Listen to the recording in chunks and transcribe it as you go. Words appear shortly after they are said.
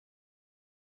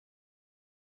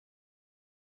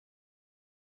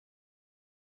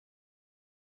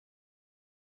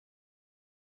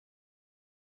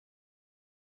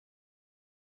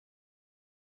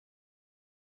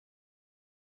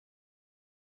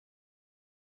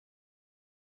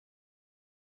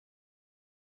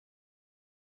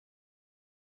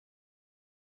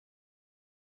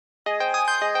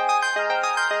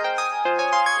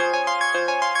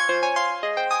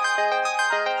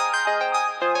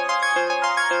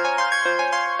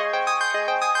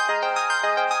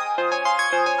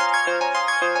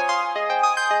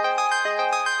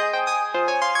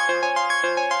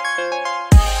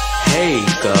Hey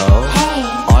girl, Hey,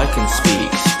 I can speak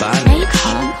no you Spanish.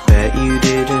 can't. Bet you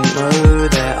didn't know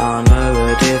that I know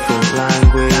a different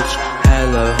language.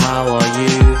 Hello, how are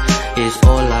you? Is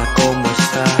hola, como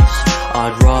estás?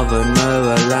 I'd rather know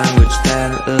a language than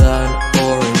learn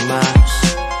boring maths.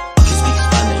 I can speak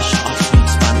Spanish, I can speak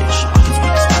Spanish, I can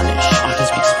speak Spanish, I can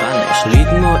speak Spanish.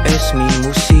 Ritmo es mi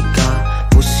música,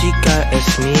 música es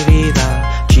mi vida.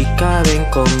 Chica, ven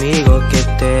conmigo que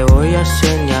te voy a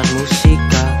enseñar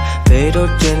música, pero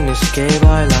tienes que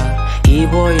bailar y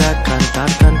voy a cantar.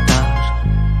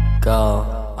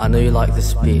 Girl, I know you like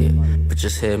this beat, but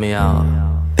just hear me out.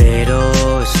 Pero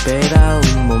espera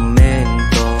un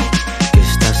momento, que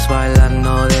estás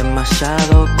bailando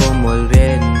demasiado como el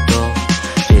viento.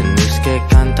 Tienes que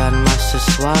cantar más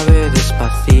suave,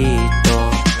 despacito,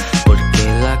 porque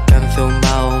la canción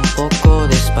va un poco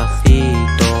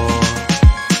despacito.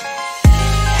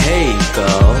 Hey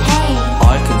girl, Hey,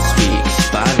 I can speak no you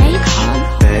Spanish.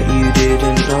 can't. Bet you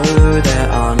didn't know that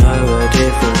I know a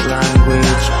different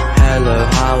language. Hello,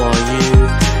 how are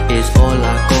you? Is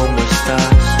hola, como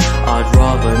estás? I'd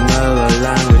rather know a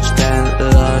language than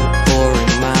learn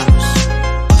boring maths.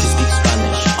 I can speak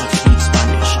Spanish, I can speak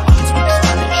Spanish, I can speak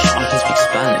Spanish, I can speak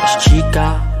Spanish. Chica,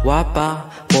 guapa,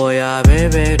 voy a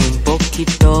beber un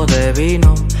poquito de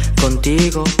vino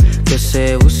contigo, que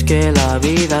se busque la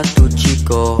vida tu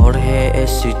chico. Jorge es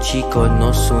su chico,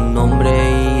 no su nombre,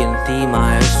 y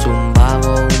encima es un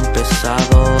vago, un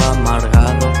pesado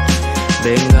amargado.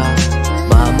 Venga,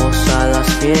 vamos a las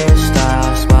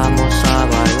fiestas, vamos a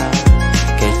bailar,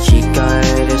 que chica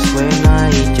eres buena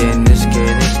y tienes que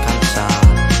descansar.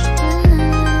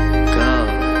 Girl,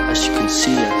 as you can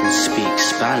see, I can speak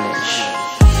Spanish.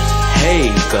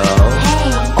 Hey girl,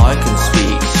 Hey, I can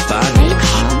speak no you Spanish.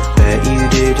 can't. Bet you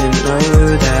didn't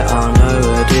know that I know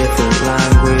a different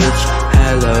language.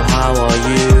 Hello, how are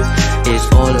you? Is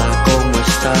hola, como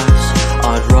estás?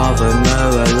 I'd rather know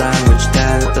a language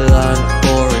than learn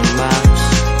boring maths.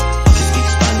 I can speak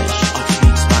Spanish, I can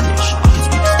speak Spanish, I can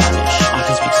speak Spanish, I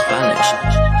can speak Spanish.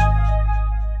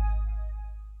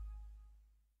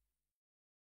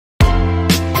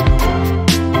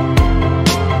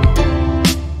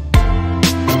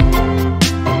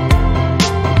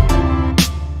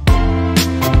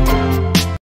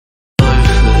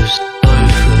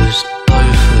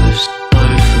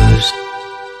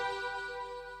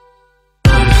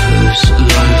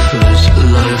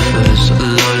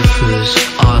 Loafers,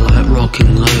 I like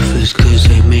rocking loafers cause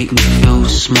they make me feel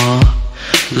smart.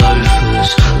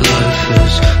 Loafers,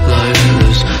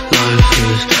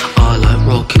 I like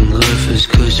rocking loafers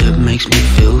cause it makes me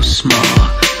feel smart.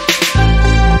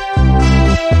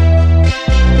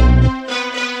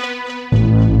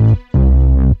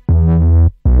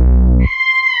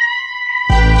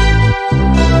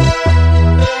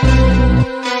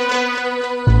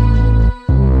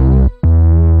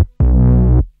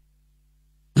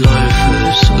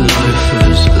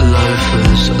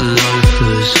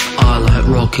 Loafers, I like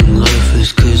rocking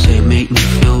loafers cause they make me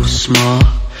feel smart.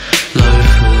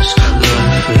 Loafers,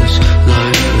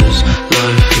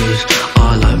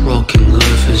 I like rocking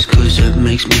loafers cause it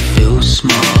makes me feel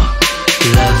smart.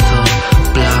 Leather,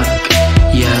 black,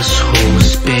 yes,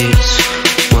 horse bits.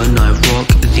 When I rock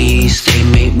these, they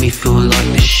make me feel like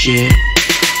the shit.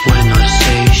 When I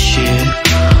say shit,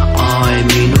 I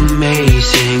mean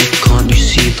amazing. Can't you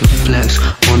see the flex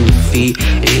on the feet?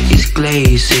 It is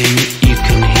glazing. You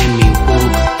can hear me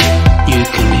walk, you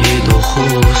can hear the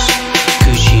horse.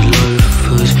 Gucci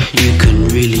loafers, you can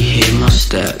really hear my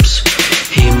steps.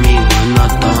 Hear me when I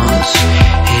dance,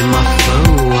 hear my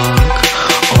footwork.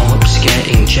 Ops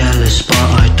getting jealous, but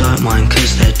I don't mind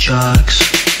cause they're jerks.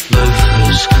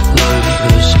 Loafers,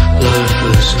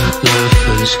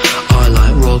 I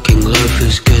like rocking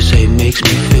loafers cause they makes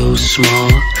me feel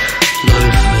smart.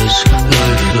 Loafers,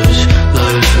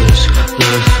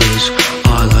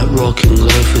 I like rocking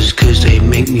loafers cause they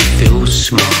make me feel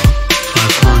smart.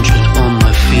 500 on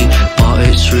my feet, but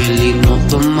it's really not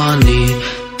the money.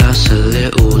 That's a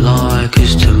little lie,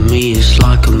 cause to me it's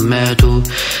like a medal.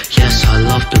 Yes, I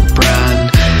love the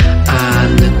brand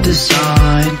and the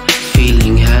design.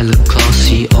 Feeling hella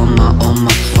classy on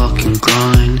my fucking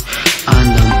grind. And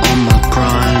I'm on my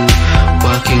grind,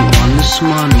 working on this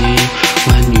money.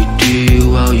 When you do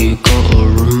well, you gotta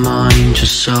remind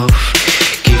yourself.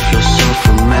 Give yourself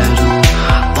a medal,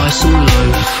 buy some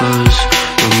loafers.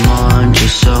 Remind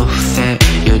yourself that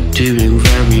you're doing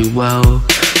very well.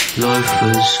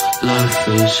 Loafers,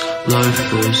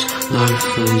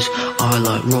 I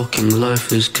like rocking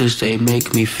loafers cause they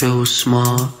make me feel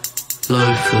smart.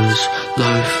 Loafers,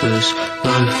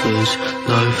 loafers,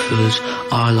 loafers.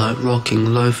 I like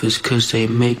rocking loafers cause they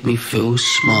make me feel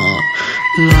smart.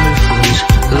 Loafers,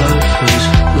 loafers,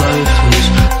 loafers,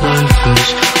 loafers.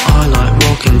 I like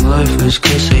rocking loafers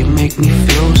cause they make me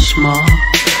feel smart.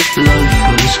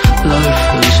 Loafers,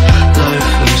 loafers,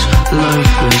 loafers,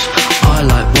 loafers. I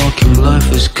like rocking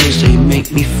loafers cause they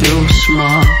make me feel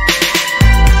smart.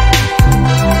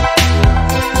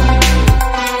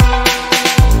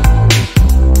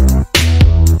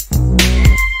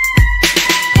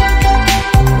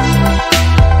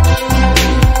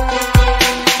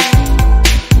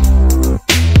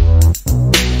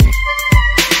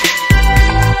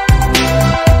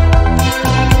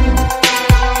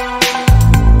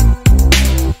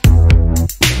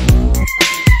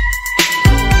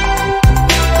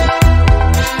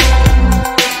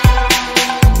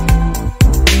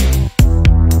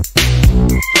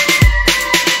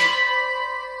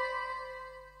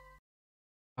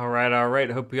 All right.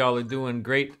 Hope y'all are doing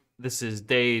great. This is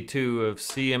day 2 of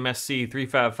CMSC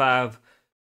 355.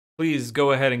 Please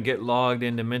go ahead and get logged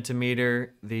into Mentimeter.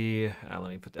 Let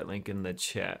me put that link in the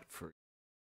chat for you.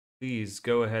 Please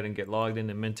go ahead and get logged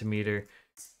into Mentimeter.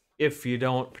 If you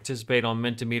don't participate on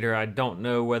Mentimeter, I don't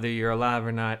know whether you're alive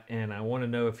or not, and I want to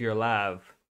know if you're alive.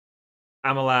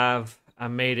 I'm alive. I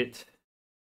made it.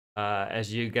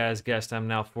 As you guys guessed, I'm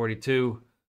now 42.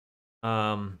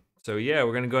 So yeah,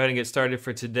 we're going to go ahead and get started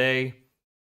for today.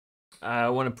 I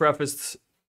want to preface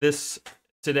this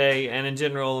today, and in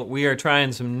general, we are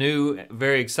trying some new,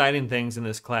 very exciting things in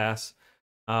this class.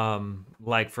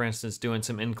 Like, for instance, doing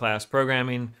some in-class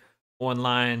programming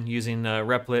online using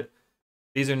Replit.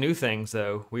 These are new things,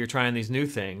 though. We are trying these new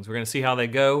things. We're going to see how they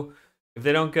go. If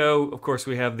they don't go, of course,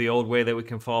 we have the old way that we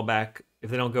can fall back.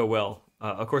 If they don't go well,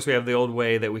 of course, we have the old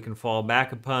way that we can fall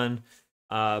back upon.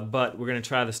 But we're going to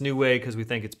try this new way because we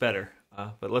think it's better.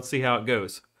 But let's see how it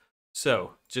goes.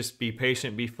 So just be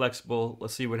patient, be flexible.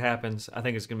 Let's see what happens. I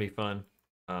think it's going to be fun.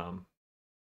 All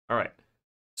right.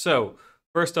 So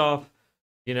first off,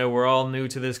 you know, we're all new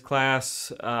to this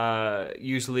class.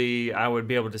 Usually I would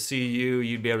be able to see you,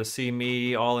 you'd be able to see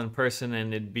me all in person,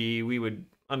 and we would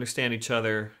understand each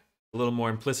other a little more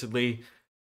implicitly.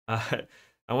 I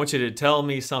want you to tell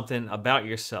me something about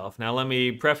yourself. Now, let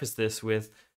me preface this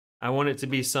with, I want it to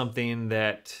be something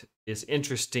that is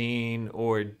interesting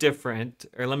or different,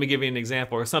 or let me give you an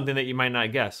example, or something that you might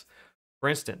not guess. For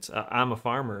instance, I'm a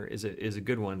farmer is a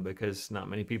good one because not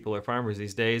many people are farmers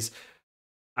these days.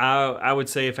 I would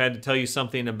say if I had to tell you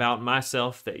something about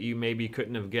myself that you maybe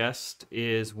couldn't have guessed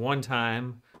is one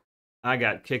time I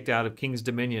got kicked out of King's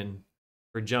Dominion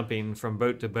for jumping from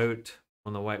boat to boat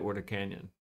on the Whitewater Canyon.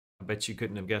 I bet you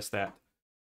couldn't have guessed that.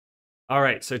 All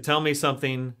right, so tell me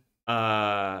something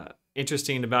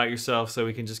interesting about yourself so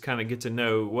we can just kind of get to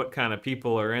know what kind of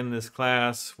people are in this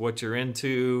class, what you're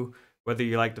into, whether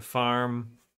you like to farm,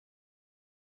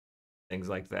 things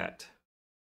like that.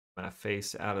 My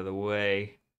face out of the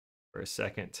way for a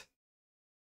second.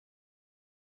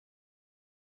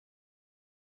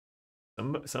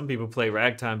 Some people play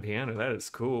ragtime piano. That is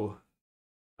cool.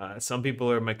 Some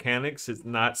people are mechanics. It's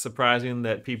not surprising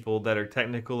that people that are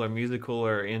technical or musical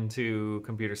are into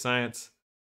computer science.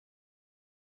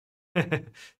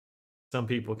 Some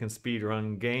people can speed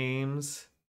run games,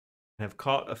 have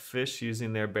caught a fish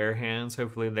using their bare hands.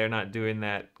 Hopefully they're not doing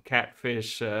that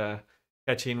catfish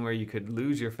catching where you could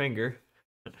lose your finger.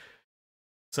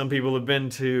 Some people have been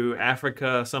to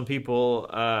Africa. Some people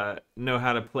know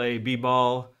how to play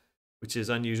b-ball, which is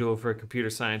unusual for a computer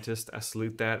scientist. I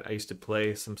salute that. I used to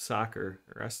play some soccer,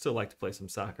 or I still like to play some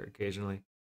soccer occasionally.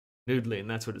 Noodling,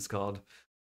 that's what it's called.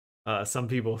 Some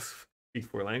people speak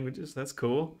 4 languages. That's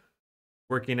cool.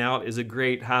 Working out is a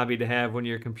great hobby to have when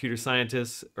you're a computer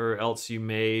scientist, or else you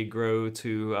may grow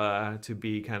to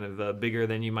be kind of bigger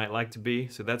than you might like to be.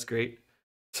 So that's great.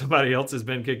 Somebody else has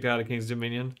been kicked out of King's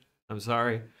Dominion. I'm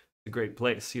sorry. It's a great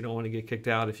place. You don't want to get kicked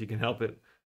out if you can help it.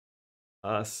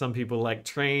 Some people like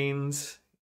trains,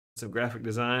 some graphic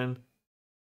design.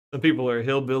 Some people are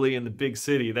hillbilly in the big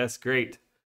city. That's great.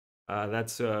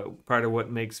 That's part of what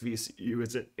makes VCU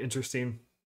is interesting.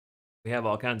 We have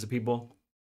all kinds of people.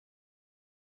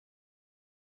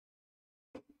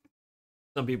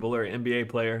 Some people are an NBA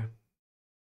player.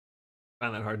 I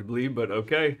find that hard to believe, but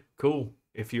okay, cool.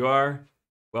 If you are,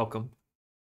 welcome.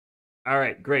 All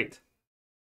right, great.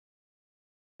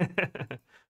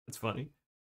 That's funny.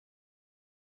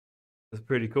 That's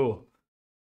pretty cool.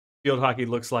 Field hockey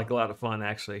looks like a lot of fun,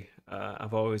 actually.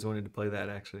 I've always wanted to play that,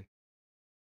 actually.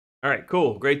 All right,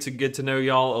 cool. Great to get to know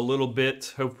y'all a little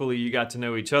bit. Hopefully you got to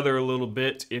know each other a little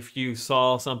bit. If you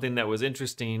saw something that was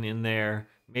interesting in there,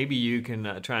 maybe you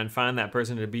can try and find that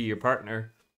person to be your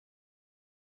partner.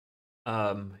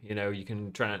 You know, you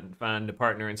can try and find a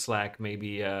partner in Slack,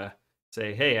 maybe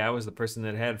say, hey, I was the person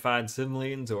that had 5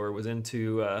 siblings or was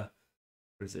into, what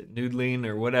is it, noodling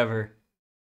or whatever.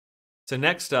 So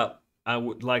next up, I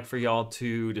would like for y'all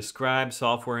to describe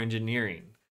software engineering.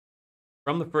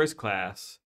 From the first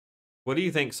class, what do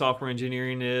you think software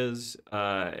engineering is?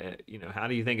 You know, how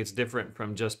do you think it's different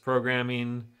from just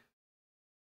programming?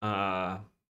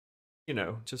 You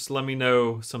know, just let me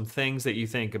know some things that you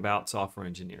think about software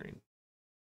engineering.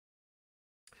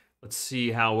 Let's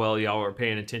see how well y'all are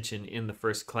paying attention in the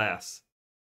first class.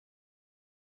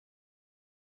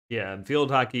 Yeah, and field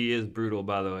hockey is brutal,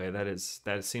 by the way.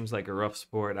 That seems like a rough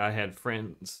sport. I had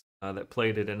friends that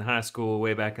played it in high school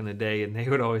way back in the day, and they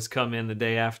would always come in the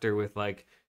day after with like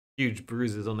huge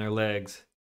bruises on their legs.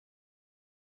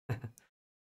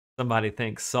 Somebody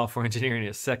thinks software engineering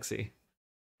is sexy.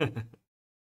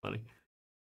 Funny.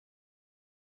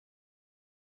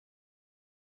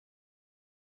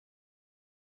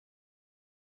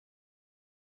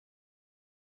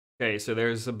 Okay, so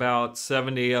there's about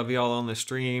 70 of y'all on the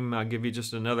stream. I'll give you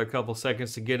just another couple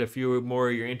seconds to get a few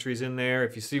more of your entries in there.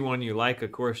 If you see one you like,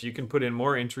 of course, you can put in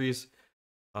more entries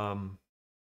to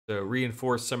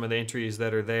reinforce some of the entries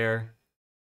that are there.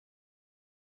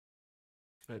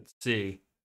 Let's see.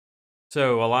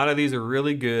 So a lot of these are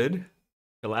really good.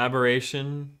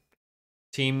 Collaboration,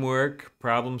 teamwork,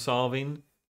 problem solving,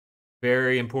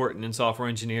 very important in software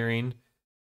engineering.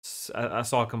 I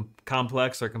saw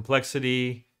complex or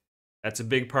complexity. That's a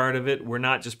big part of it. We're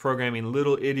not just programming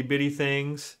little itty bitty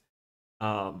things.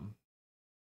 So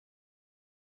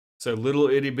little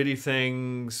itty bitty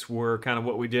things were kind of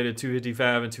what we did at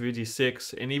 255 and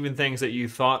 256, and even things that you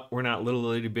thought were not little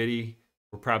itty bitty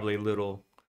were probably little.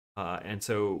 And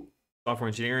so software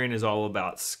engineering is all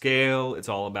about scale. It's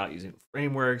all about using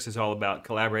frameworks. It's all about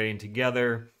collaborating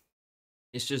together.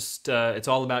 It's just, it's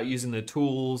all about using the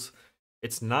tools.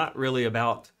 It's not really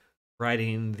about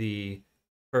writing the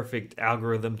perfect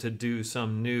algorithm to do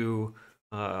some new,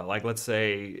 like let's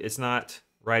say, it's not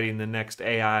writing the next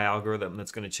AI algorithm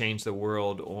that's going to change the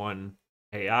world on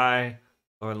AI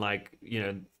or like, you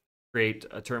know, create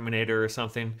a Terminator or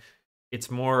something. It's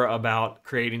more about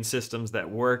creating systems that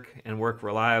work and work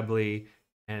reliably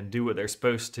and do what they're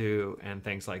supposed to and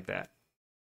things like that.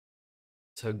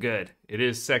 So good. It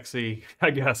is sexy,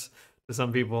 I guess, to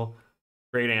some people.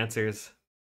 Great answers.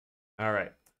 All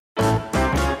right.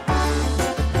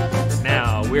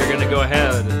 Now we're going to go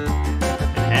ahead and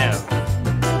have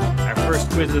our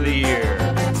first quiz of the year.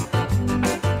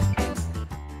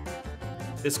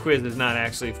 This quiz is not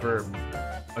actually for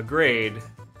a grade,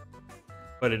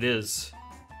 but it is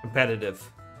competitive.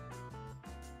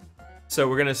 So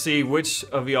we're gonna see which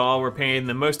of y'all were paying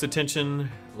the most attention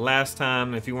last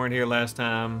time. If you weren't here last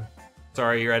time,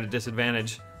 sorry, you're at a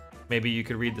disadvantage. Maybe you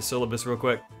could read the syllabus real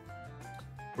quick.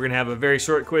 We're gonna have a very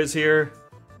short quiz here.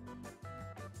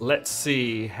 Let's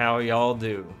see how y'all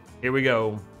do. Here we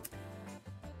go.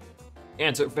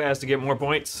 Answer fast to get more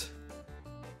points.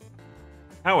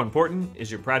 How important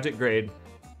is your project grade?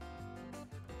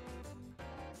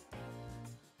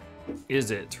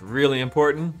 Is it really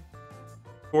important?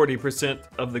 40%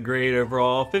 of the grade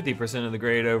overall, 50% of the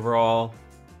grade overall,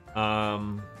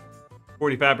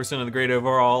 45% of the grade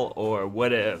overall, or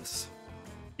whatevs?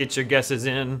 Get your guesses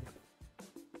in.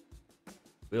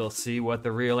 We'll see what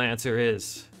the real answer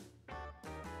is.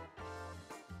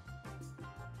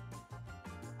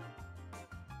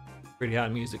 Pretty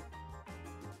hot music.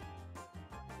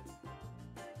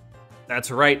 That's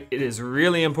right, it is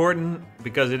really important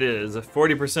because it is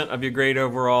 40% of your grade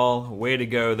overall. Way to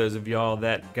go, those of y'all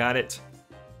that got it.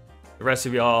 The rest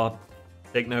of y'all,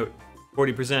 take note,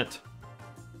 40%.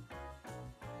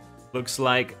 Looks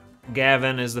like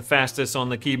Gavin is the fastest on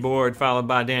the keyboard, followed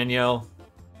by Danielle.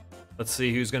 Let's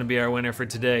see who's gonna be our winner for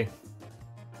today.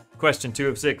 Question 2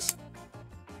 of 6.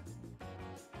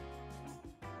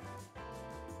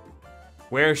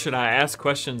 Where should I ask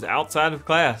questions outside of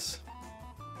class?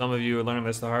 Some of you are learning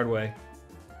this the hard way.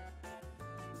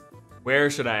 Where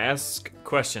should I ask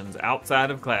questions outside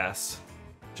of class?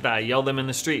 Should I yell them in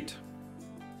the street?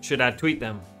 Should I tweet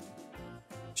them?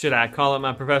 Should I call up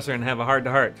my professor and have a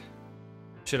heart-to-heart?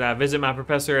 Should I visit my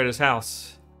professor at his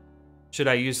house? Should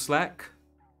I use Slack?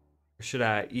 Or should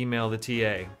I email the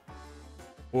TA?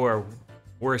 Or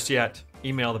worse yet,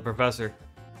 email the professor?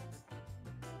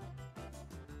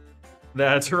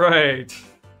 That's right.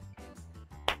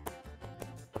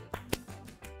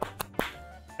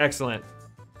 Excellent.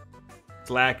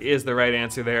 Slack is the right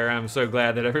answer there. I'm so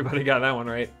glad that everybody got that one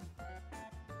right.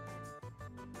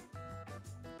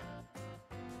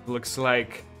 Looks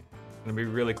like it's gonna be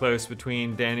really close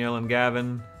between Danielle and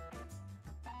Gavin.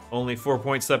 Only 4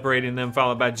 points separating them,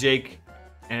 followed by Jake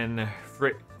and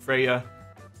Freya,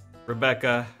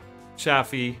 Rebecca,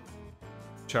 Shafi,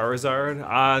 Charizard,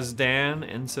 Oz, Dan,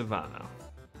 and Savannah.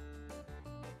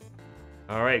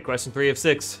 All right, question 3 of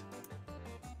 6.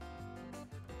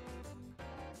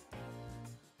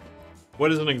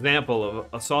 What is an example of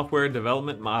a software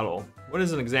development model? What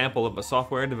is an example of a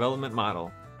software development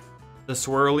model? The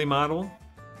swirly model?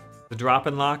 The drop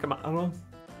and lock model?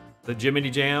 The Jiminy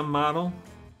Jam model?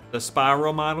 The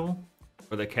spiral model?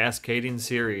 Or the cascading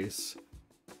series?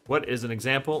 What is an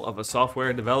example of a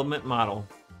software development model?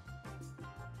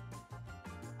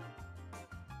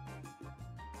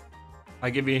 I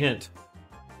give you a hint.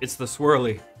 It's the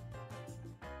swirly.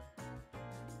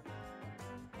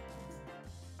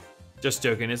 Just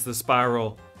joking, it's the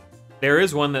spiral. There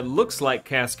is one that looks like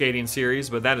cascading series,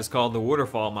 but that is called the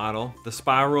waterfall model. The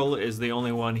spiral is the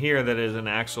only one here that is an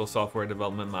actual software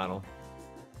development model.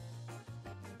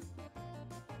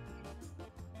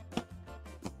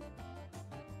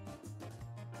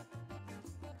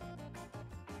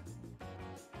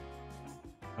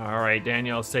 All right,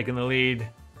 Danielle's taking the lead.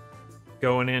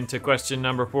 Going into question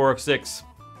number 4 of 6.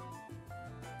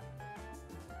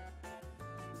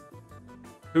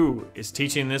 Who is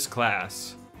teaching this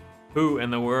class? Who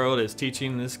in the world is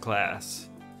teaching this class?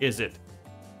 Is it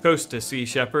Costa C.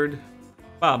 Shepard,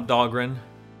 Bob Dahlgren,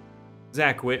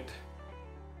 Zach Witt,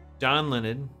 John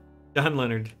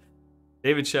Leonard,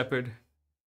 David Shepard,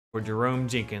 or Jerome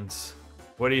Jenkins?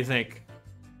 What do you think?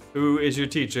 Who is your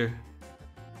teacher?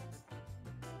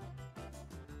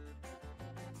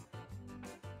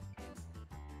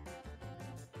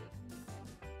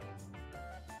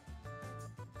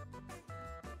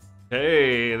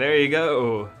 Hey, there you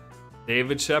go.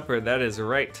 David Shepard, that is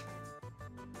right.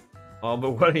 All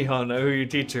but one of y'all know who your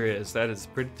teacher is. That is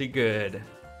pretty good. It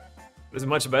was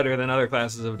much better than other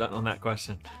classes have done on that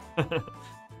question.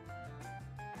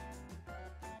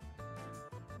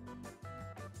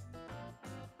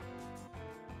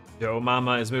 Joe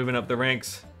Mama is moving up the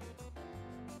ranks.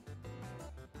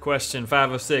 Question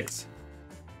 5 of 6.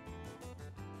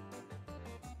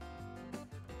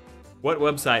 What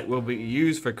website will be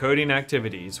used for coding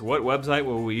activities? What website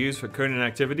will we use for coding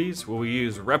activities? Will we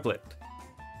use Replit,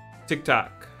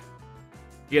 TikTok,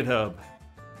 GitHub,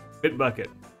 Bitbucket,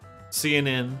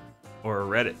 CNN, or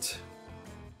Reddit?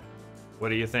 What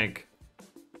do you think?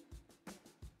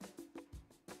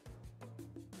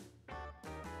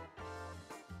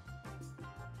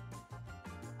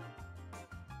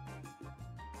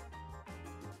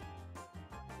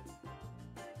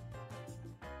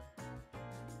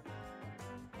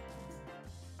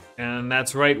 And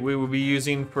that's right, we will be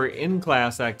using for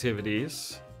in-class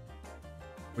activities,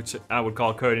 which I would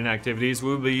call coding activities, we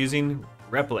will be using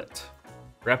Replit.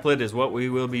 Replit is what we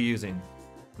will be using.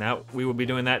 Now, we will be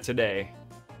doing that today.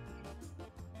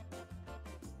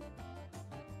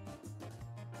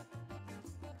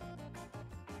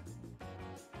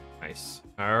 Nice.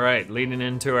 All right, leading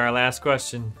into our last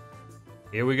question.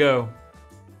 Here we go.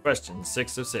 Question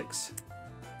 6 of 6.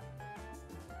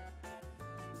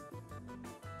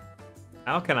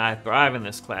 How can I thrive in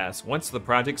this class once the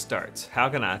project starts? How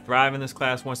can I thrive in this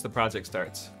class once the project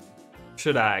starts?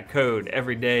 Should I code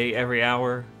every day, every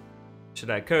hour?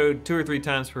 Should I code 2 or 3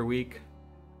 times per week?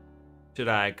 Should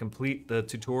I complete the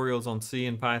tutorials on C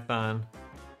and Python?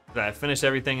 Should I finish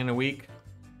everything in a week?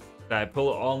 Should I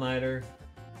pull an all-nighter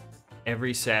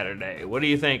every Saturday? What do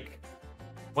you think?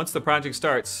 Once the project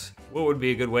starts, what would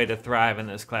be a good way to thrive in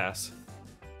this class?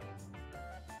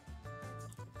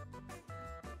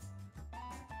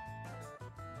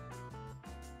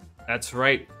 That's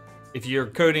right. If you're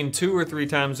coding 2 or 3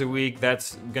 times a week,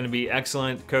 that's going to be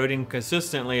excellent. Coding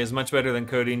consistently is much better than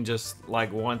coding just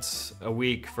like once a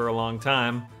week for a long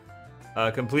time.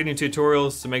 Completing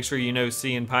tutorials to make sure you know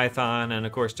C and Python and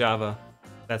of course Java.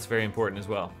 That's very important as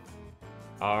well.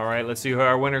 All right, let's see who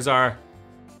our winners are.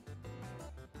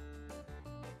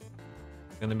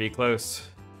 Gonna be close.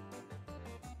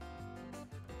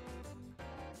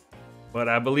 But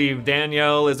I believe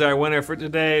Danielle is our winner for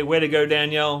today. Way to go,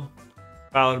 Danielle.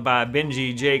 Followed by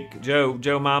Benji, Jake, Joe,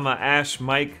 Joe Mama, Ash,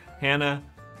 Mike, Hannah,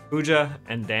 Pooja,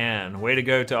 and Dan. Way to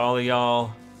go to all of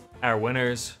y'all, our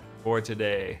winners for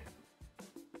today.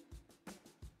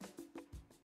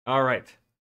 All right.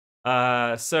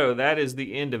 So that is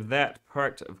the end of that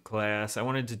part of class. I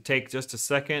wanted to take just a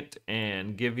second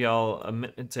and give y'all a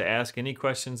minute to ask any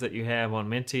questions that you have on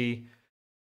Menti.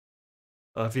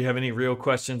 If you have any real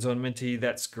questions on Menti,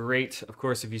 that's great. Of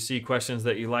course, if you see questions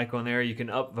that you like on there, you can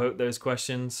upvote those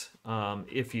questions.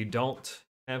 If you don't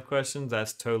have questions,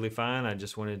 that's totally fine. I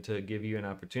just wanted to give you an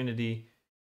opportunity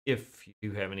if you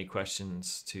do have any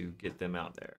questions to get them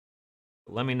out there.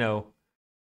 Let me know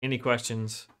any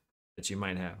questions that you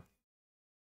might have.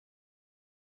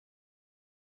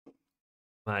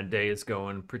 My day is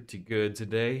going pretty good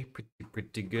today.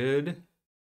 Pretty good.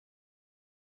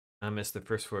 I missed the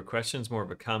first 4 questions. More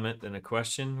of a comment than a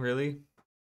question, really.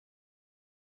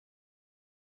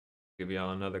 Give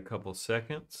y'all another couple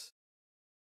seconds.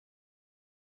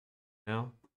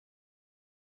 Now.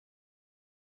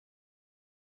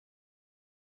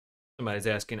 Somebody's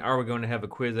asking, are we going to have a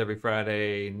quiz every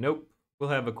Friday? Nope. We'll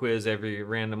have a quiz every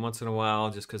random once in a while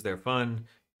just because they're fun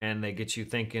and they get you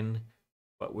thinking,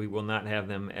 but we will not have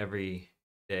them every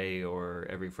day or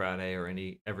every Friday or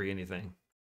every anything.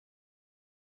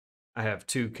 I have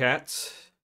 2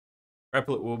 cats.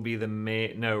 Replit will be the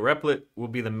Replit will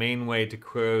be the main way to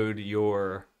code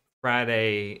your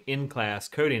Friday in-class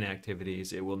coding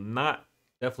activities. It will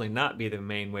definitely not be the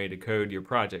main way to code your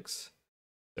projects.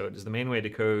 So it is the main way to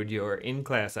code your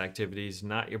in-class activities,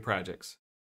 not your projects.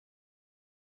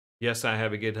 Yes, I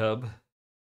have a GitHub.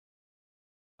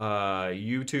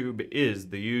 YouTube is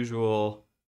the usual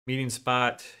meeting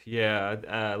spot.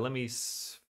 Yeah, let me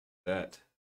that.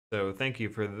 So thank you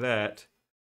for that.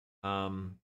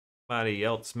 Somebody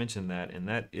else mentioned that, and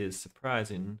that is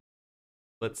surprising.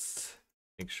 Let's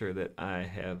make sure that I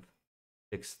have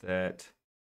fixed that.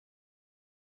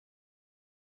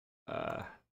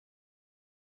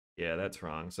 Yeah, that's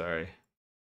wrong. Sorry.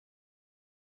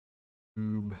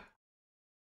 Tube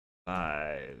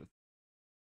 5.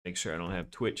 Make sure I don't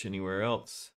have Twitch anywhere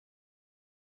else.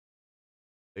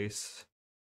 Place.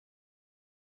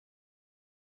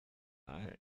 All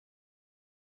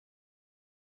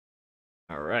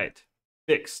right.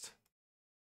 Fixed.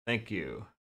 Thank you.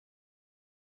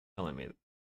 Telling me.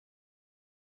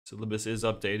 Syllabus is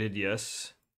updated.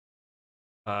 Yes.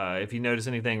 If you notice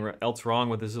anything else wrong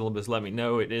with the syllabus, let me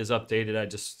know. It is updated. I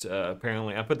just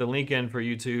apparently I put the link in for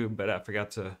YouTube, but I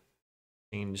forgot to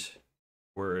change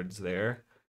words there.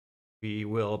 We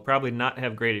will probably not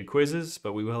have graded quizzes,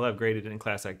 but we will have graded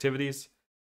in-class activities.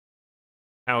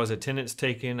 How is attendance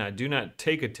taken? I do not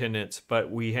take attendance,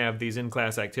 but we have these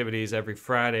in-class activities every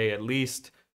Friday at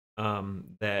least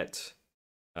that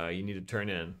you need to turn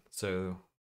in. So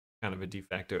kind of a de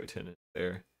facto attendance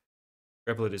there.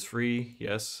 Replit is free,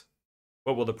 yes.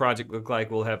 What will the project look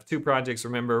like? We'll have 2 projects,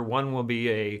 remember. One will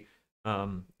be a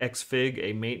Xfig,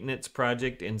 a maintenance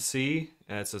project in C.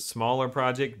 It's a smaller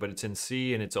project, but it's in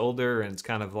C and it's older and it's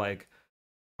kind of like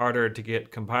harder to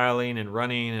get compiling and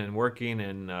running and working,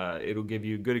 and it'll give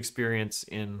you good experience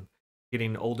in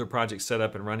getting older projects set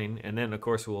up and running. And then of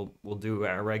course we'll do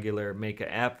our regular make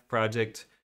a app project.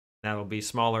 That'll be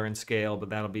smaller in scale, but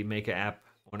that'll be make a app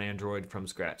on Android from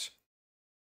scratch.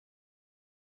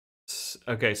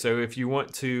 Okay, so if you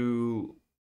want to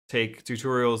take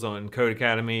tutorials on Code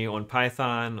Academy, on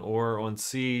Python, or on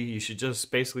C, you should just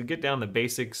basically get down the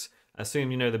basics.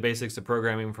 Assume you know the basics of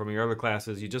programming from your other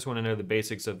classes. You just want to know the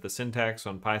basics of the syntax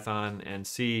on Python and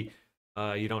C.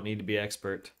 You don't need to be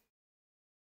expert.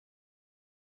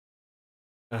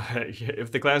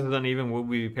 If the class is uneven, we'll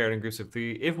be paired in groups of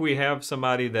 3. If we have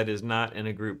somebody that is not in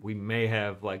a group, we may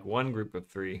have like 1 group of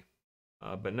 3,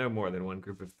 but no more than 1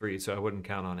 group of 3, so I wouldn't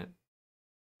count on it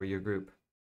for your group.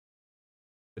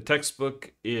 The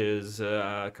textbook is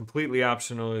completely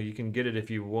optional. You can get it if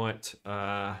you want.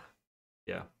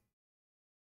 Yeah.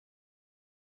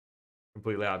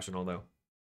 Completely optional, though.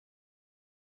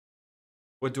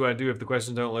 What do I do if the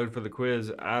questions don't load for the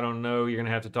quiz? I don't know. You're going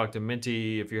to have to talk to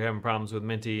Menti. If you're having problems with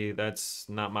Menti, that's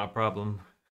not my problem.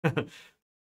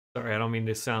 Sorry, I don't mean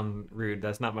to sound rude.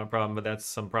 That's not my problem, but that's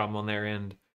some problem on their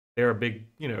end. They're a big,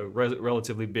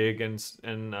 relatively big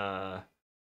and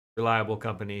reliable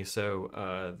company,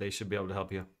 so they should be able to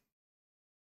help you.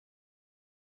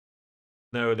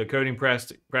 No, the coding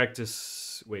practice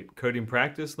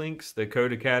links, the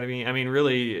Code Academy. I mean,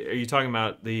 really, are you talking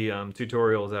about the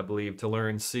tutorials, I believe, to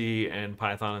learn C and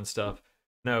Python and stuff?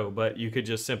 No, but you could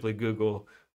just simply Google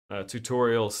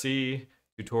tutorial C,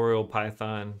 tutorial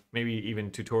Python, maybe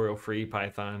even tutorial free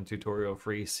Python, tutorial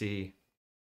free C.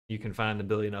 You can find a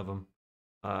billion of them.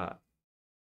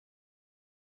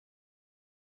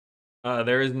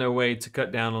 There is no way to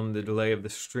cut down on the delay of the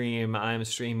stream. I'm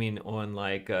streaming on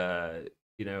like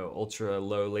ultra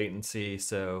low latency,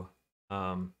 so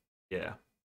yeah.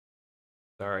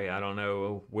 Sorry, I don't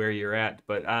know where you're at,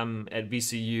 but I'm at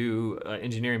VCU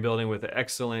engineering building with an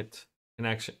excellent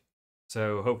connection.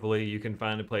 So hopefully you can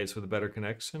find a place with a better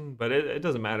connection, but it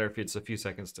doesn't matter if it's a few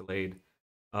seconds delayed.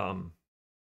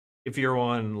 If you're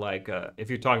on if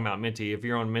you're talking about Menti, if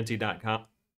you're on menti.com,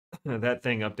 that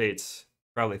thing updates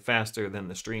probably faster than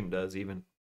the stream does even.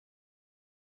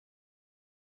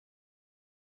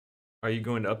 Are you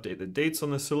going to update the dates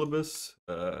on the syllabus?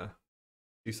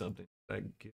 Do something. Did I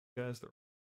give you guys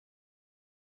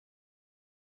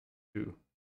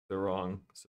the wrong?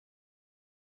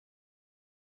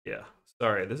 Yeah,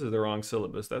 sorry, this is the wrong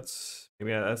syllabus.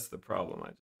 Maybe that's the problem. I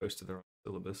just posted the wrong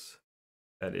syllabus.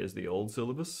 That is the old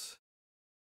syllabus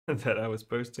that I was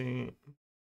posting.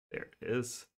 There it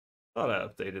is. Thought I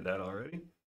updated that already.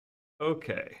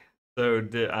 Okay, so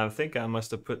I think I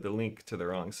must have put the link to the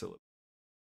wrong syllabus.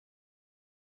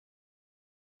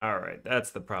 All right,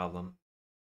 that's the problem.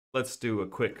 Let's do a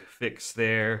quick fix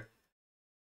there.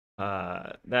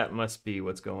 That must be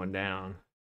what's going down.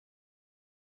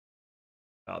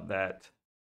 About that.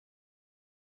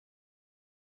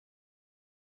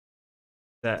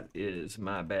 That is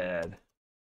my bad.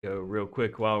 Go real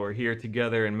quick while we're here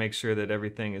together and make sure that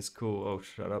everything is cool. Oh,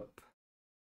 shut up.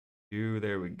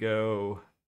 There we go.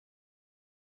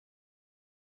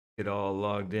 Get all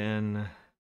logged in.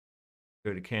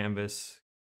 Go to Canvas.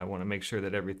 I want to make sure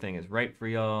that everything is right for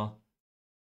y'all.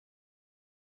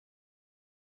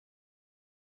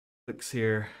 Clicks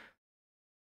here.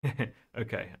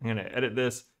 Okay, I'm going to edit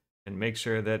this and make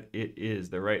sure that it is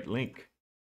the right link.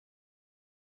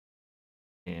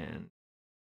 And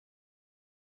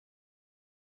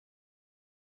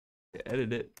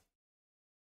edit it.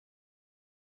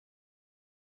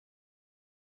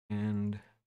 And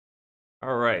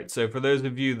all right, so for those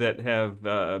of you that have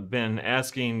been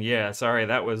asking, yeah, sorry,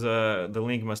 that was the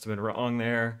link must have been wrong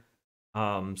there.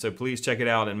 So please check it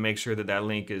out and make sure that that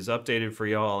link is updated for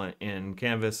y'all in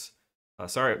Canvas.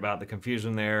 Sorry about the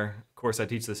confusion there. Of course, I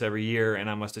teach this every year, and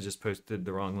I must have just posted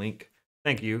the wrong link.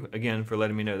 Thank you again for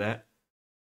letting me know that.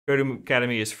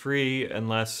 Codecademy is free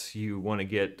unless you want to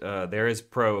get, there is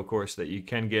Pro, of course, that you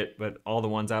can get, but all the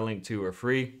ones I linked to are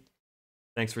free.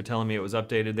 Thanks for telling me it was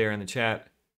updated there in the chat.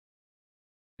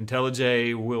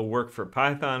 IntelliJ will work for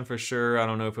Python for sure. I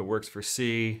don't know if it works for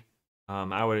C.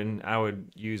 I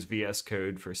would use VS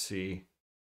Code for C.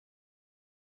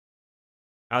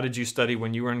 How did you study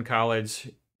when you were in college?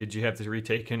 Did you have to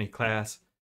retake any class?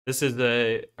 This is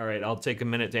all right, I'll take a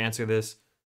minute to answer this.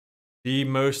 The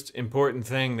most important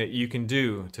thing that you can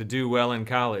do to do well in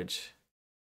college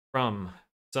from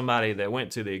somebody that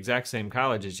went to the exact same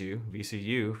college as you,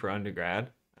 VCU for undergrad.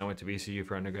 I went to VCU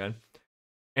for undergrad.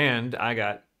 And I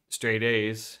got straight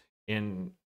A's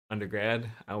in undergrad.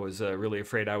 I was really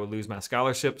afraid I would lose my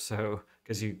scholarship, so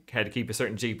because you had to keep a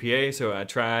certain GPA, so I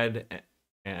tried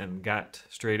and got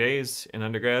straight A's in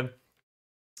undergrad.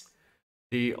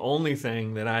 The only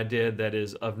thing that I did that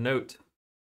is of note,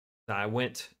 I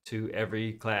went to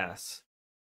every class.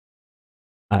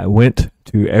 I went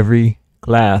to every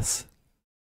class.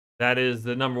 That is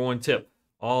the #1 tip.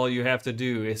 All you have to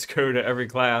do is go to every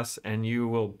class and you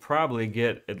will probably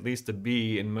get at least a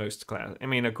B in most classes. I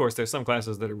mean, of course, there's some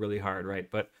classes that are really hard,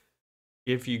 right? But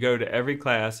if you go to every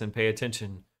class and pay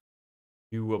attention,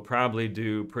 you will probably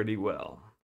do pretty well,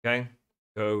 okay?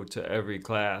 Go to every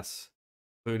class,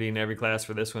 including every class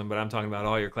for this one, but I'm talking about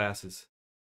all your classes.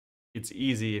 It's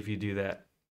easy if you do that.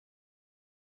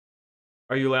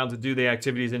 Are you allowed to do the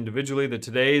activities individually?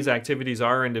 Today's activities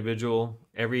are individual.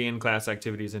 Every in-class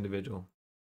activity is individual.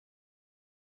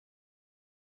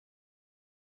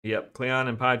 Yep, Cleon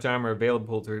and PyCharm are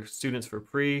available to students for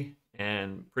free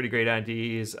and pretty great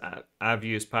IDEs. I've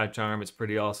used PyCharm, it's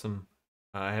pretty awesome.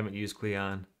 I haven't used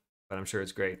Cleon, but I'm sure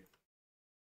it's great.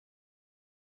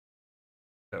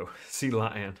 Oh, Sea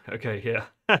Lion. Okay, yeah.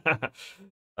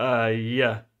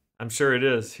 Yeah, I'm sure it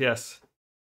is, yes.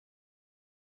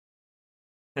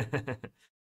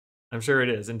 I'm sure it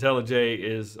is. IntelliJ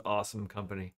is awesome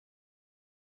company.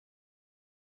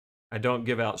 I don't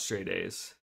give out straight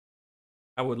A's.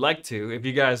 I would like to. If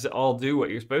you guys all do what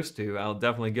you're supposed to, I'll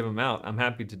definitely give them out. I'm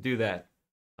happy to do that.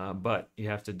 But you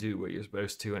have to do what you're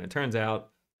supposed to. And it turns out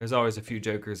there's always a few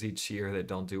jokers each year that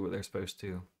don't do what they're supposed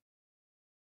to.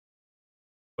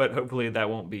 But hopefully that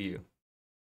won't be you.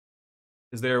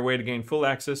 Is there a way to gain full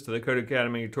access to the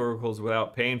Codecademy tutorials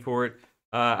without paying for it?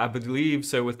 I believe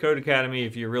so. With Codecademy,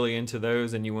 if you're really into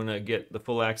those and you want to get the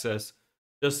full access,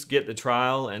 just get the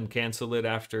trial and cancel it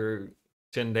after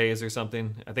 10 days or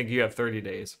something. I think you have 30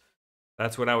 days.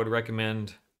 That's what I would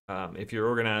recommend. If you're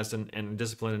organized and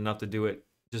disciplined enough to do it,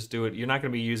 just do it. You're not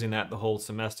going to be using that the whole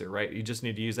semester, right? You just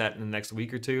need to use that in the next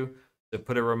week or two to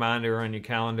put a reminder on your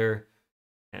calendar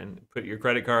and put your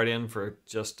credit card in for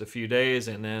just a few days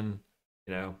and then,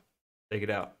 you know, take it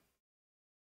out.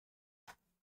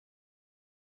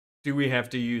 Do we have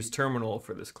to use terminal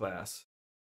for this class?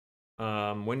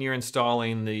 When you're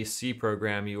installing the C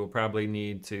program, you will probably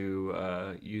need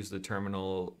to use the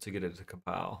terminal to get it to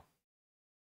compile.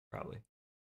 Probably.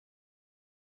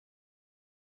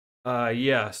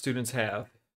 Yeah, students have.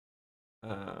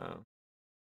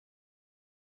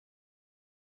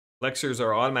 Lectures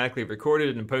are automatically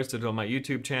recorded and posted on my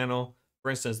YouTube channel.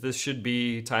 For instance, this should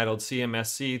be titled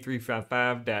CMSC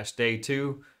 355-Day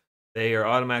 2. They are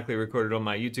automatically recorded on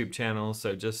my YouTube channel,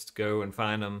 so just go and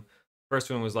find them. First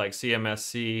one was like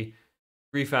CMSC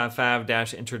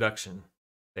 355-Introduction.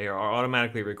 They are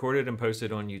automatically recorded and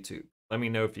posted on YouTube. Let me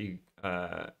know if you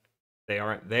they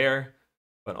aren't there,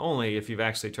 but only if you've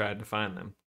actually tried to find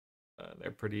them.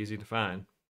 They're pretty easy to find.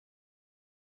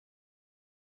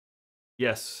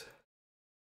 Yes.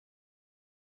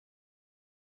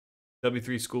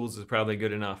 W3 schools is probably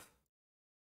good enough.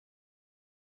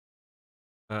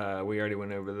 We already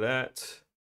went over that.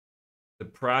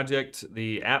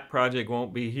 The app project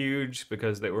won't be huge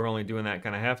because they were only doing that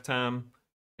kind of halftime.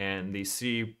 And the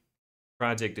C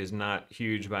project is not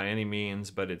huge by any means,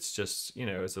 but it's just,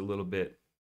 it's a little bit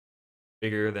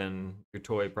bigger than your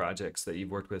toy projects that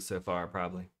you've worked with so far,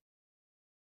 probably.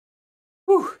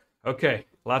 Whew. Okay,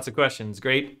 lots of questions.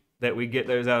 Great that we get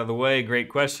those out of the way. Great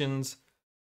questions.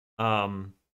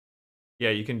 Yeah,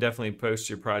 you can definitely post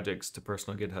your projects to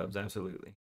personal GitHubs,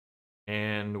 absolutely.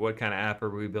 And what kind of app are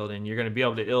we building? You're going to be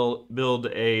able to build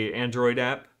a Android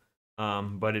app,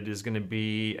 but it is going to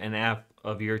be an app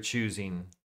of your choosing.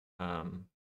 And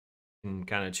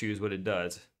kind of choose what it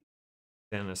does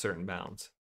within a certain bounds.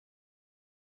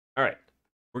 All right,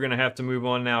 we're going to have to move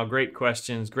on now. Great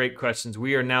questions, great questions.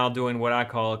 We are now doing what I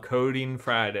call Coding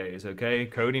Fridays, okay?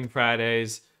 Coding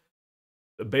Fridays.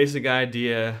 The basic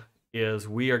idea is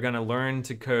we are going to learn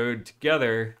to code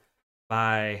together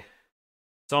by,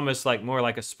 it's almost like more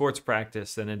like a sports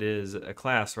practice than it is a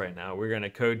class right now. We're going to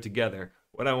code together.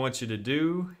 What I want you to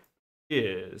do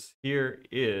is, here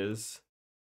is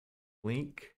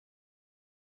link.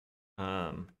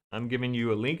 I'm giving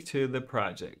you a link to the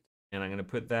project, and I'm going to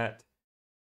put that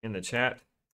in the chat.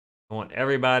 I want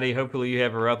everybody, hopefully you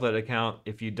have a Replit account.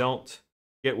 If you don't,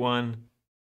 get one.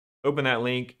 Open that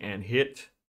link and hit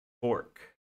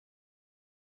fork.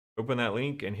 Open that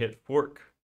link and hit fork.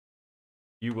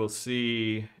 You will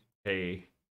see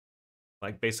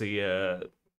basically a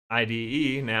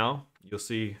IDE now. You'll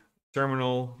see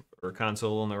terminal or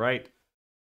console on the right. You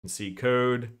can see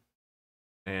code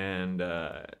and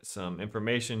some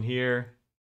information here.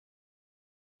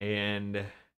 And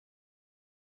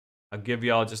I'll give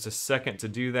y'all just a second to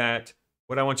do that.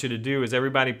 What I want you to do is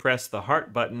everybody press the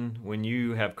heart button when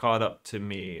you have caught up to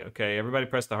me, okay? Everybody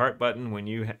press the heart button when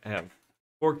you have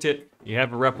forked it, you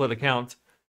have a Replit account,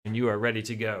 and you are ready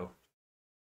to go.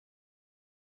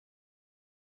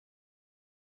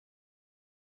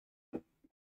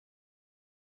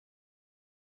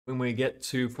 When we get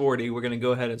to 40, we're going to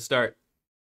go ahead and start.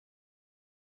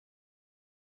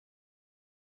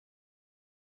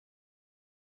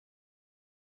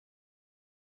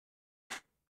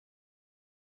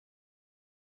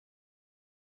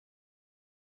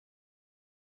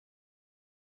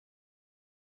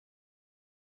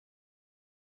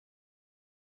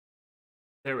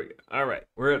 There we go. All right,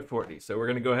 we're at 40, so we're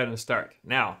going to go ahead and start.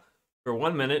 Now, for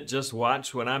 1 minute, just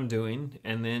watch what I'm doing,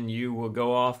 and then you will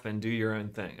go off and do your own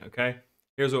thing, okay?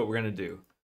 Here's what we're going to do.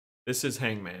 This is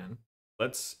Hangman.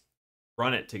 Let's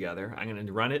run it together. I'm going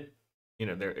to run it.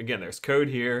 There's code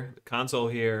here, console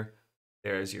here.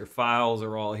 There's your files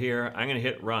are all here. I'm going to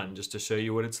hit run just to show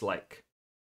you what it's like.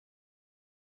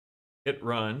 Hit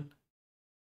run,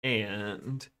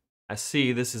 and I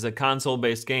see this is a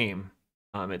console-based game.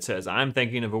 It says, I'm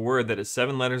thinking of a word that is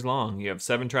 7 letters long. You have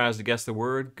 7 tries to guess the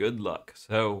word. Good luck.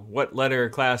 So what letter or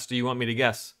class do you want me to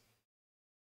guess?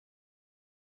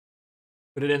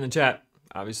 Put it in the chat,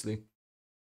 obviously.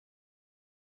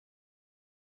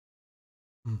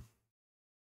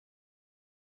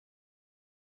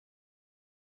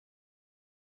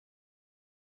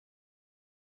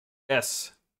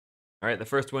 S. All right, the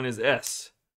first one is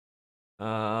S.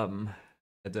 That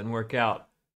didn't work out.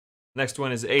 Next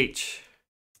one is H.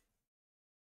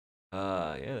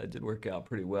 Yeah, that did work out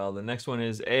pretty well. The next one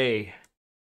is A.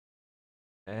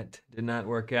 That did not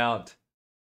work out.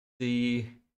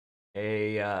 C,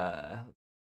 A,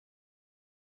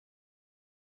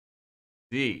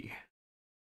 D,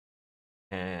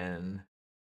 and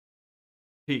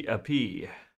P, a P.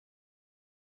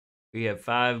 We have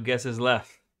 5 guesses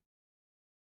left.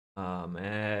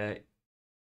 I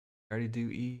already do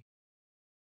E.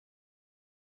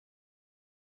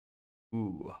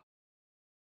 Ooh.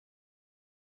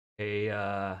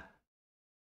 A,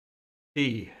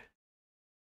 T.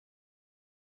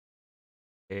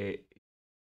 A,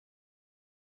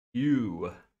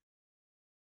 U.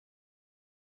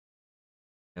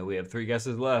 And we have 3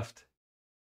 guesses left.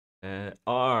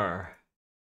 R.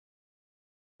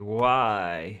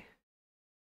 Y,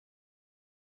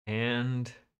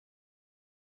 and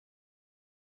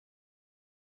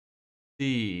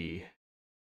C.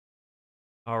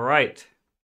 All right.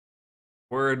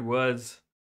 Word was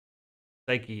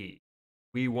psyche.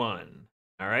 We won.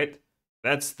 All right.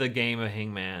 That's the game of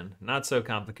Hangman. Not so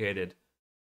complicated.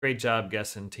 Great job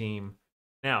guessing, team.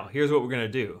 Now, here's what we're going to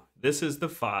do. This is the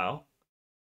file.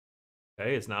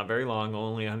 Okay, it's not very long,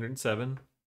 only 107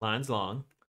 lines long.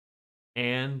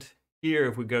 And here,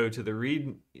 if we go to the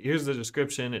read, here's the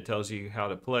description. It tells you how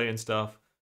to play and stuff.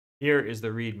 Here is the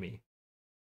README.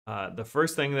 The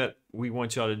first thing that we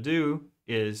want y'all to do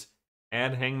is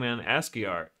add Hangman ASCII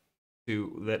art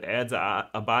that adds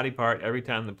a body part every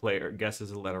time the player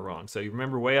guesses a letter wrong. So you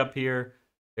remember way up here,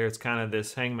 there's kind of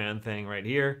this Hangman thing right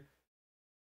here.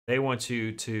 They want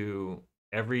you to,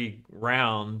 every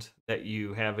round that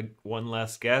you have one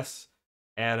less guess,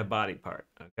 add a body part,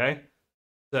 okay?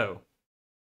 So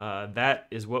that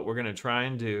is what we're gonna try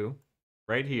and do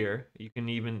right here. You can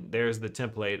even, there's the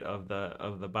template of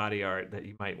the body art that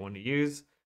you might want to use.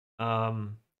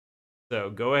 So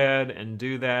go ahead and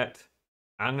do that.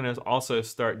 I'm gonna also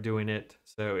start doing it.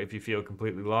 So if you feel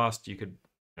completely lost, you could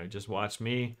just watch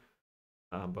me.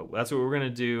 But that's what we're gonna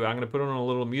do. I'm gonna put on a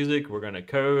little music. We're gonna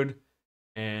code,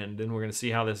 and then we're gonna see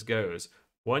how this goes.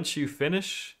 Once you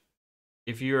finish,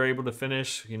 if you're able to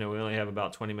finish, we only have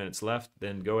about 20 minutes left,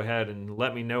 then go ahead and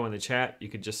let me know in the chat. You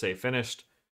could just say finished.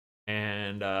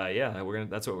 And yeah,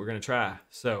 that's what we're gonna try.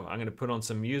 So I'm gonna put on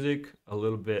some music a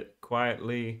little bit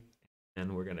quietly,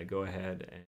 and we're gonna go ahead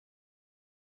and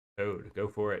code. Go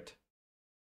for it.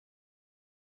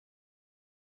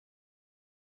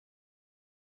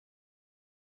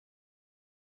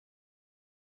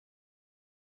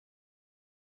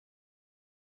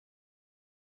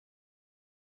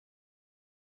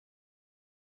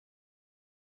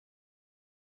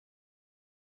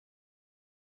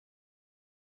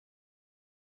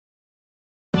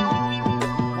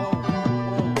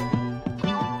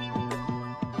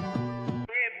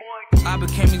 I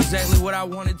became exactly what I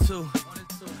wanted to.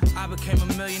 I became a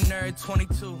millionaire at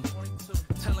 22.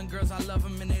 Telling girls I love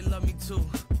them and they love me too.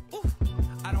 Ooh.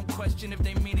 I don't question if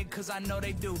they mean it, cause I know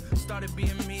they do. Started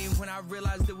being me when I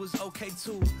realized it was okay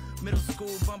too. Middle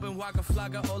school bumping Waka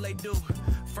Flocka, all they do.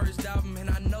 First album and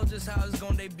I know just how it's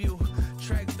gonna debut.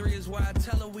 Track 3 is why I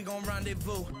tell her we gon'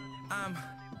 rendezvous. I'm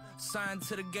signed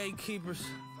to the gatekeepers.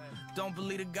 Don't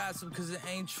believe the gossip cause it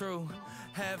ain't true.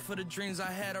 Half of the dreams I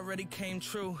had already came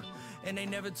true. And they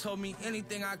never told me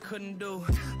anything I couldn't do.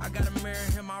 I got a mirror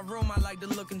in my room I like to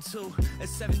look into. At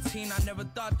 17 I never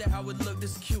thought that I would look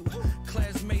this cute.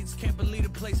 Classmates can't believe the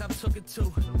place I took it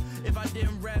to. If I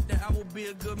didn't rap then I would be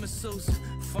a good masseuse.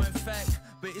 Fun fact,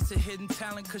 but it's a hidden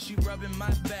talent cause she rubbing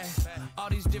my back. All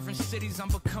these different cities I'm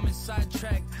becoming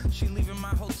sidetracked. She leaving my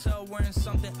hotel wearing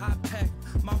something I packed.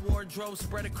 My wardrobe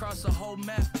spread across the whole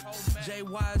map. Jay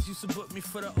Wise used to book me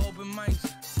for the open mics.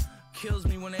 Kills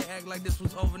me when they act like this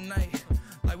was overnight.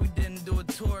 Like we didn't do a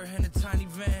tour in a tiny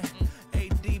van.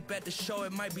 8 deep at the show,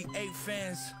 it might be 8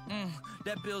 fans.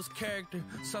 That builds character,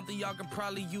 something y'all can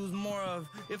probably use more of.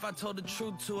 If I told the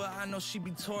truth to her, I know she'd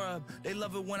be tore up. They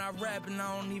love it when I rap and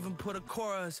I don't even put a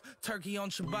chorus. Turkey on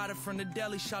ciabatta from the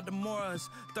deli, shot to Moras.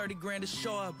 30 grand to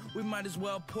show up, we might as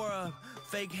well pour up.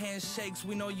 Fake handshakes,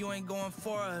 we know you ain't going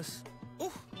for us.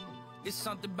 Ooh, it's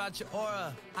something about your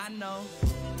aura, I know.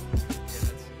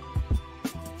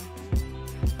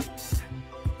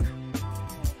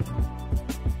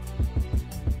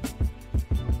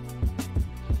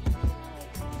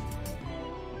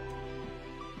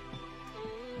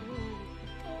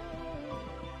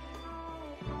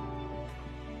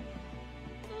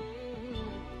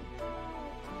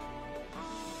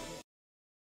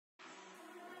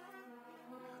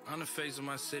 On the face of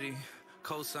my city,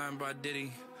 co-signed by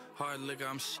Diddy. Hard liquor,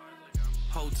 I'm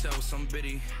hotel, some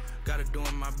biddy. Gotta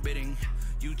doing my bidding.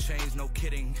 You changed, no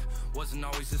kidding. Wasn't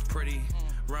always this pretty.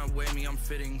 Runway me, I'm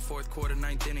fitting. 4th quarter,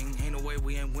 9th inning. Ain't no way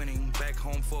we ain't winning. Back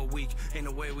home for a week. Ain't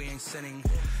no way we ain't sinning.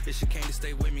 If she came to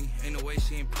stay with me, ain't no way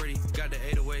she ain't pretty. Got the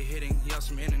 808 hitting. Y'all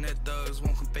some internet thugs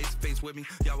won't come face to face with me.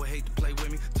 Y'all would hate to play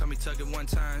with me. Tell me tuck it one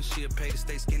time. She'll pay to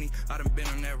stay skinny. I done been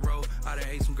on that road. I done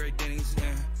ate some great Denny's.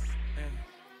 Yeah.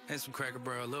 And some Cracker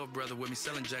Barrel, little brother with me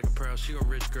selling Jack Apparel. She a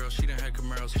rich girl, she done had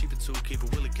Camaros. Keep it 2, keep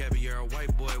it Willie Caballero.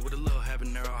 White boy with a little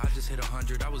habanero. I just hit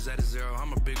 100, I was at a 0.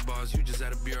 I'm a big boss, you just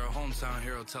at a bureau. Hometown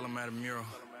hero, tell him at a mural.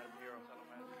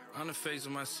 On the face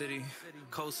of my city,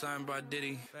 co-signed by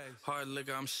Diddy. Hard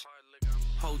liquor, I'm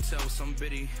hotel, some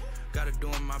biddy. Gotta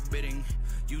doing my bidding.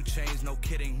 You changed, no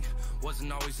kidding. Wasn't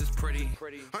always this pretty.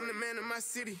 I'm the man of my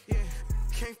city, yeah.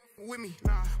 Can't with me,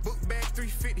 nah. Book bag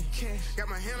 350, got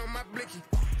my hand on my blicky.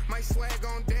 My swag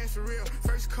on dance for real.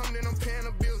 First come, then I'm paying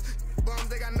the bills. Bums,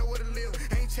 they got nowhere to live.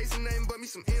 I ain't chasing nothing but me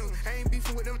some M's. I ain't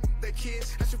beefing with them, they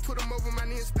kids. I should put them over my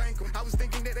knee and spank them. I was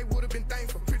thinking that they would've been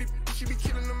thankful. Pretty she be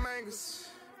killing them angles.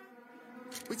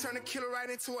 We turn a killer right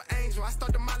into an angel. I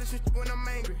start demolishing when I'm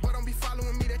angry. But don't be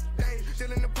following me, that dangerous.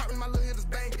 Still in the apartment, my little hitters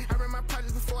banging. I ran my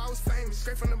projects before I was famous.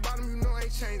 Straight from the bottom, you know I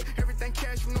ain't changed. Everything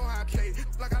cash, you know how I play.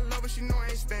 Like I love her, she know I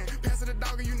ain't stand. Pass her the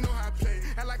dog, and you know how I play.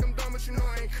 Act like I'm dumb, but you know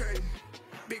I ain't crazy.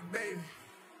 Big baby.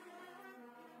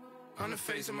 On the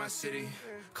face of my city,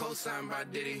 co-signed by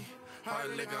Diddy.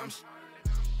 Hard liquor, I'm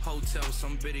Hotel,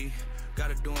 some biddy,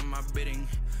 gotta doing my bidding.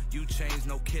 You changed,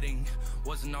 no kidding,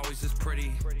 wasn't always this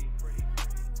pretty.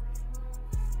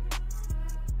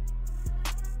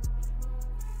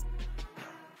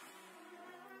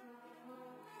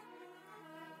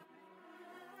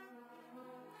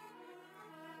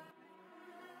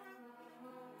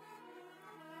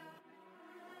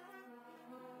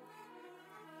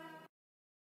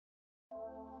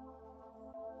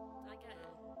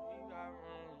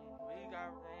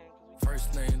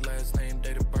 First name, last name,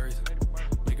 date of birth.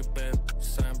 Make a bed,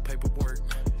 sign paperwork.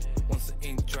 Once the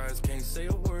ink dries, can't say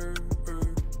a word.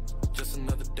 Just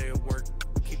another day of work.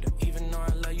 Keep the even though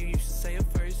I love you, you should say it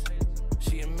first.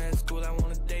 She in med school, I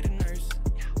wanna date a nurse.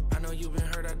 I know you've been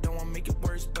hurt, I don't wanna make it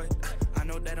worse, but I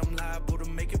know that I'm liable to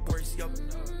make it worse, yup.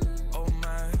 Oh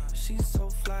my, she's so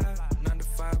fly. 9 to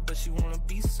 5, but she wanna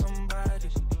be somebody.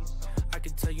 I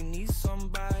can tell you need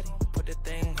somebody. Put that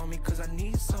thing on me, cause I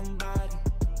need somebody.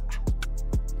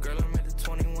 Girl, I'm at the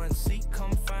 21C,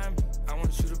 come find me. I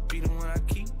want you to be the one I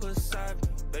keep beside me.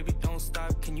 Baby, don't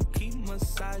stop, can you keep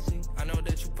massaging? I know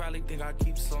that you probably think I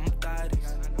keep some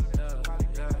bodies.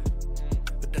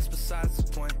 But that's besides the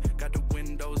point. Got the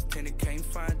windows tinted, can't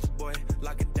find you, boy.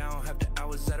 Lock it down, half the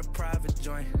hours at a private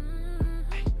joint.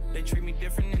 They treat me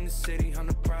different in the city, I'm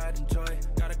the pride and joy.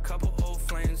 Got a couple old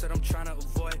flames that I'm trying to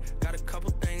avoid. Got a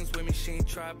couple things with me she ain't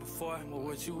tried before. Well,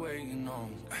 what you waiting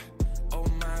on? Oh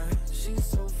my, she's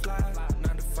so fly.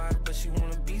 9 to 5, but she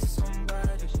wanna be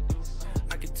somebody.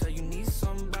 I can tell you need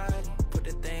somebody. Put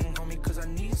that thing on me, cause I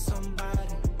need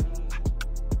somebody.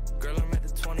 Girl, I'm at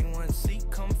the 21C,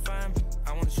 come find me.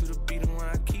 I want you to be the one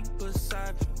I keep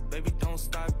beside me. Baby, don't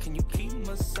stop, can you keep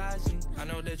massaging? I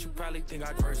know that you probably think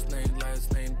I first name,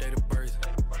 last name, date of birth.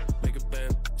 Make a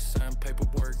bed, sign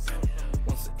paperwork.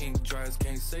 Once the ink dries,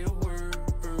 can't say a word.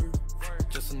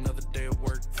 Just another day of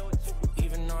work.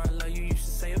 Even though I love you, you should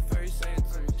say it first.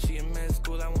 She in med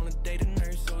school, I wanna date a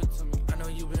nurse. I know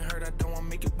you've been hurt, I don't wanna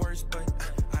make it worse, but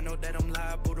I know that I'm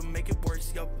liable to make it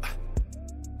worse, yup.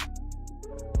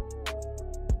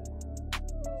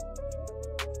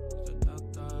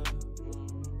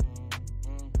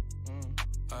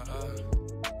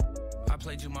 I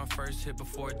played you my first hit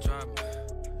before it dropped.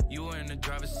 You were in the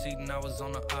driver's seat and I was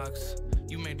on the aux.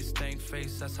 You made this thing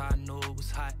face, that's how I knew it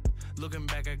was hot. Looking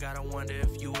back, I gotta wonder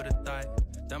if you would've thought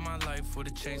that my life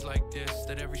would've changed like this.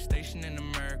 That every station in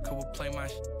America would play my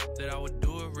shit. That I would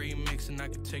do a remix and I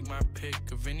could take my pick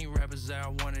of any rappers that I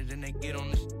wanted and they get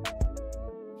on this.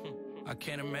 I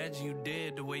can't imagine you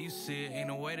did the way you see it. Ain't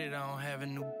no way that I don't have a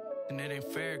new. And it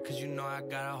ain't fair, cause you know I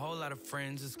got a whole lot of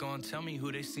friends that's gonna tell me who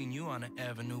they seen you on the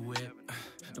avenue with.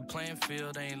 The playing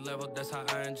field ain't level, that's how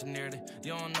I engineered it.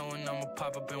 You don't know when I'ma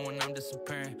pop up and when I'm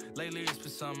disappearing. Lately it's been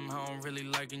something I don't really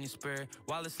like in your spirit.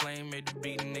 Wallace Lane made the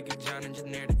beat and nigga John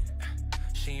engineered it.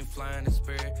 She ain't flying in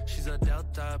spirit, she's a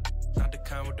Delta, not the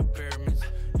kind with the pyramids.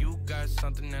 You got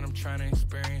something that I'm trying to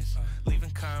experience.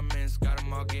 Leaving comments, got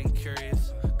them all getting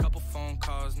curious. Couple phone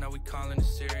calls, now we calling it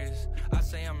serious. I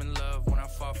say I'm in love when I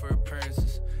fall for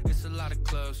appearances. It's a lot of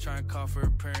clubs trying to call for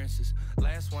appearances.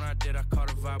 Last one I did, I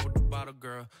caught a vibe with the bottle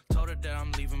girl. Told her that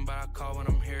I'm leaving, but I call when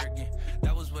I'm here again.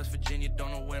 That was West Virginia,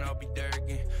 don't know when I'll be there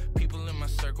again. People in my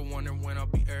circle wondering when I'll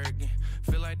be arrogant.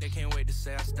 Feel like they can't wait to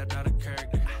say I stepped out of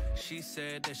character. She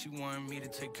said that she wanted me to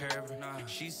take care of her.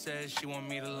 She said she want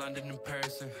me to London in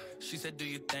person. She said do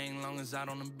your thing long as I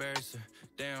don't embarrass her.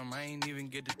 Damn, I ain't even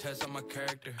get to test on my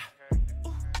character.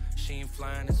 She ain't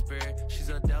flying in spirit, she's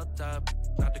a Delta,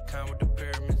 not the kind with the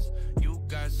pyramids. You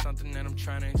got something that I'm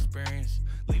trying to experience.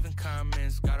 Leaving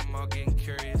comments, got them all getting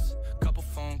curious. Couple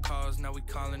phone calls, now we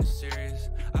calling it serious.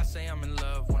 I say I'm in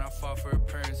love when I fall for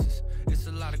appearances. It's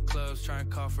a lot of clubs trying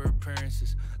to call for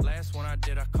appearances. Last one I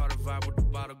did, I caught a vibe with the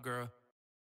bottle girl.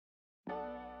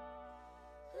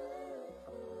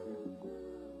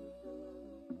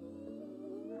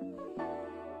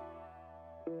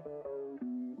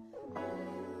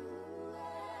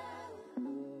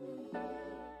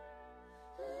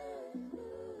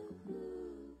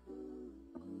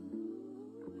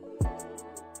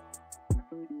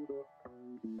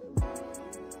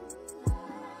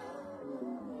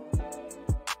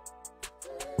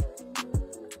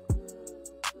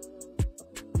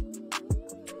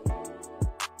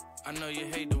 I know you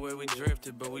hate the way we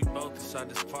drifted, but we both inside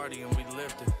this party and we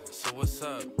lived it. So what's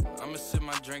up? I'ma sip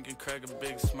my drink and crack a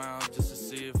big smile just to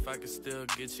see if I can still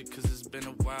get you, cause it's been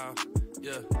a while.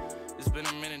 Yeah, it's been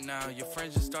a minute now. Your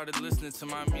friends just started listening to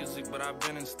my music, but I've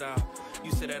been in style.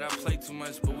 You say that I play too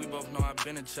much, but we both know I've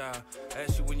been a child.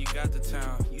 Asked you when you got to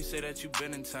town, you say that you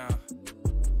been in town.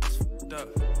 It's f***ed up.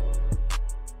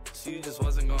 So you just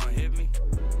wasn't gonna hit me?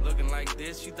 Looking like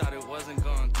this, you thought it wasn't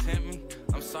gonna tempt me?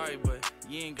 I'm sorry, but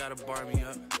you ain't gotta bar me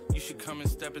up. You should come and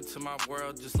step into my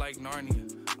world just like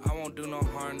Narnia. I won't do no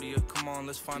harm to you. Come on,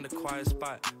 let's find a quiet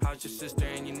spot. How's your sister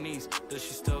and your niece? Does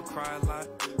she still cry a lot?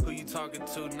 Who you talking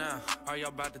to now? Are y'all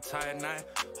about to tie a knot?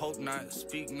 Hope not.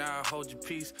 Speak now, hold your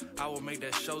peace. I will make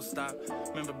that show stop.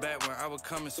 Remember back when I would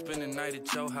come and spend the night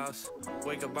at your house?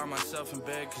 Wake up by myself in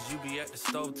bed cause you be at the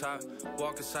stovetop.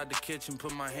 Walk inside the kitchen,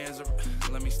 put my hands up.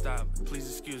 Let me stop. Please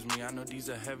excuse me, I know these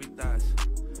are heavy thoughts.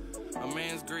 A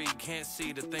man's greed can't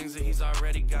see the things that he's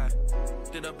already got.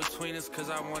 Did up between us cause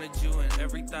I wanted you in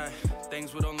every thought.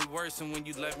 Things would only worsen when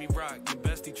you let me rock. Your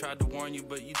bestie tried to warn you,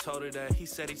 but you told her that he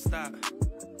said he'd stop.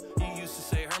 You used to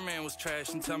say her man was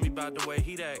trash and tell me about the way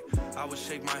he'd act. I would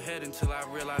shake my head until I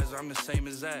realized I'm the same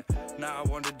as that. Now I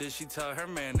wonder, did she tell her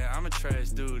man that I'm a trash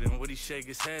dude? And would he shake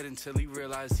his head until he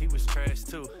realized he was trash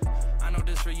too? I know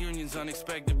this reunion's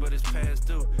unexpected, but it's past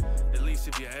due. At least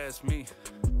if you ask me,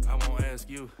 I won't ask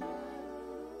you.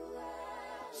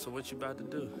 So what you about to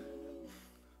do?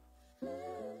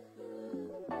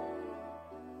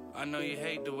 I know you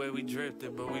hate the way we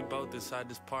drifted, but we both inside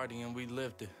this party and we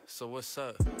lived it. So what's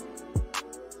up?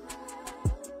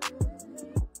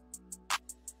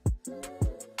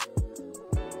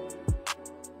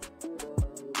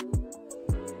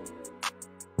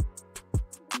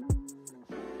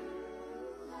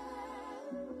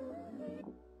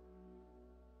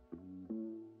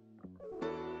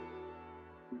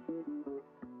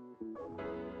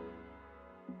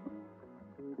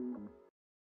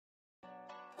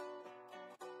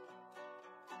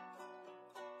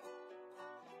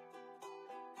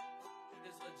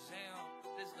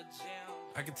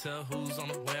 I can tell who's on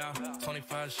the way out.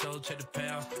 25 show, check the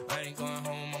payout. I ain't going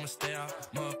home, I'ma stay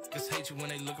out. Motherfuckers hate you when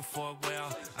they looking for a way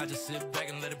out. I just sit back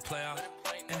and let it play out.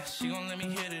 And she gon' let me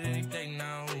hit it any day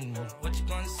now. What you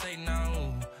gonna say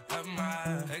now?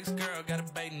 My ex-girl got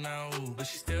a bait now, but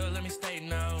she still let me stay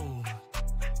now.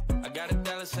 I got a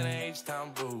Dallas and an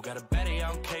H-Town boo. Got a baddie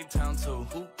out in Cape Town too.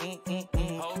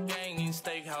 Whole gang eating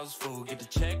steakhouse food. Get the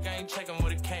check, I ain't checking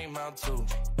what it came out to.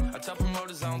 I tell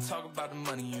promoters I don't talk about the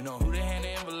money. You know who they hand the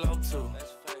envelope to.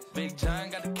 Big John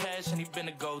got the cash and he been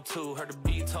the go-to. Heard the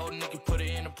beat told Nicky put it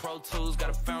in the Pro Tools.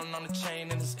 Got a fountain on the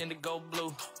chain and it's indigo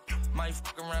blue. Might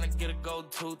fuck around and get a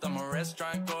gold tooth. I'm a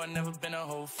restaurant goer, never been a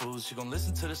Whole Foods. She gon'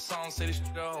 listen to the song, say this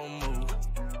shit the whole move.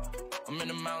 I'm in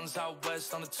the mountains out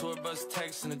west on the tour bus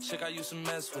texting the chick I used to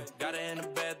mess with. Got her in the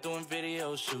bed doing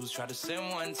video shoots. Tried to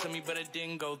send one to me, but it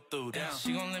didn't go through. Damn,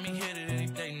 she gon' let me hit it any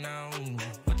day now.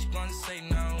 What you gonna say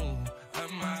now?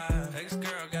 My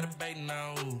ex-girl got a bait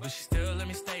now, but she still let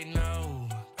me stay now.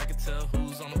 I can tell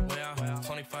who's on the way out.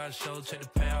 25 show, check the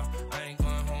payout. I ain't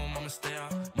going home, I'ma stay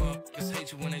out. Motherfuckers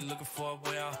hate you when they looking for a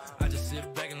way out. I just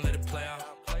sit back and let it play out.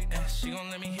 And she gon'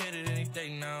 let me hit it any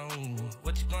day now.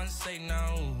 What you gonna say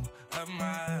now?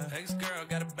 My ex-girl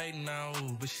got a bait now,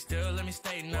 but she still let me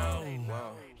stay now.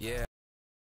 Yeah.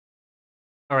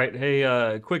 All right,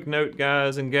 hey, quick note,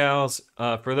 guys and gals.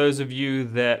 For those of you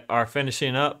that are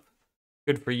finishing up,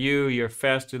 good for you. You're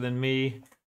faster than me.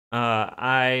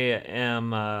 I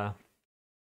am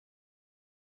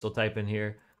still typing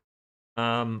here.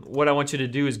 What I want you to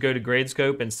do is go to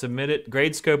Gradescope and submit it.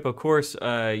 Gradescope, of course,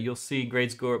 you'll see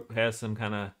Gradescope has some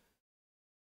kind of...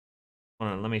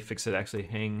 Hold on, let me fix it. Actually,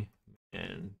 hang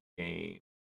and game.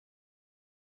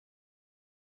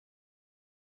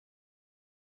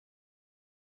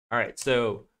 All right,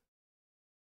 so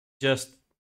just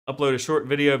upload a short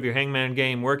video of your Hangman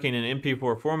game working in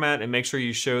MP4 format and make sure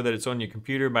you show that it's on your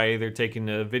computer by either taking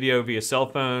the video via cell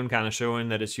phone, kind of showing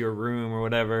that it's your room or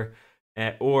whatever,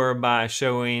 or by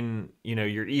showing, you know,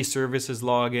 your e-services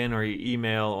login or your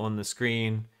email on the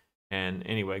screen. And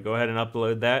anyway, go ahead and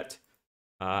upload that.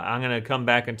 I'm going to come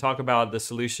back and talk about the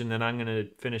solution, and I'm going to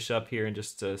finish up here in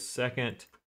just a second.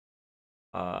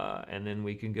 And then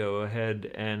we can go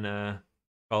ahead and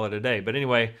call it a day. But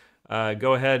anyway,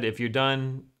 go ahead. If you're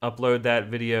done, upload that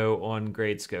video on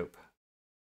Gradescope.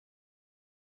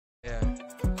 Yeah,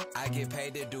 I get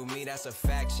paid to do me, that's a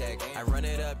fact check. I run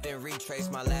it up, then retrace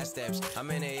my last steps.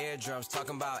 I'm in the eardrums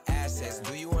talking about assets.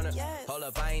 Do you wanna? Hold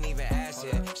up, I ain't even asked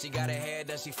yet. She got her hair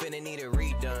done, she finna need it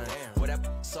redone. What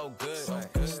that so good.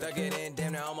 Stuck it in,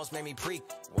 damn, that almost made me preak.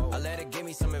 I let her give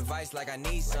me some advice like I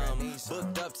need some.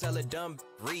 Booked up, tell her dumb,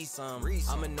 read some.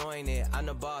 I'm annoying it, I'm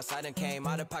the boss. I done came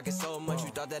out of pocket so much, you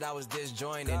thought that I was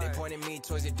disjointed. They pointed me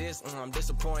towards your disc, I'm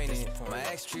disappointed. My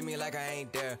ex treat me like I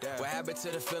ain't there. What happened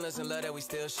to the feelings and love that we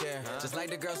still share? Just like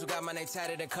the girls who got my name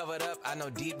tatted and covered up, I know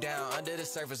deep down, under the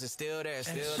surface it's still there,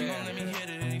 still there. She gon' let me hit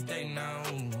it any day now.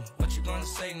 What you gonna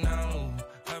say now?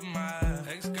 My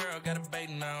ex-girl got a bait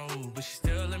now, but she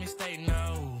still let me stay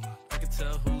now. I can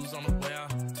tell who's on the way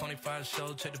out. 25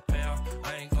 show, check the payout.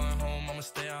 I ain't going home, I'ma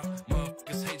stay out.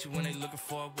 Motherfuckers hate you when they looking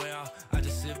for a way out. I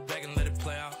just sit back and let it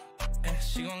play out. And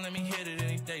she gon' let me hit it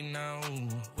any day now.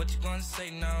 What you gonna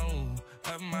say now?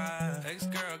 My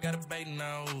ex-girl got a bait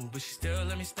now, but she still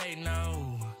let me stay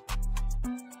now.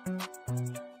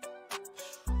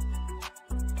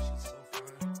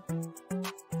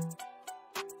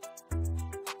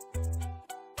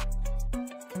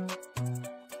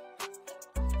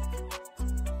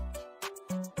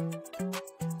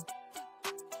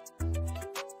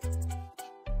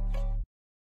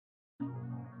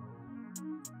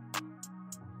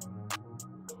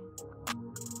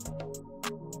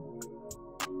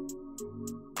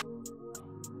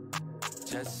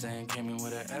 Just saying, came in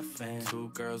with an FN. 2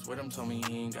 girls with him, told me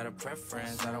he ain't got a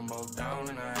preference. I done broke down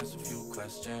and I asked a few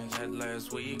questions. Met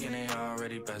last week and they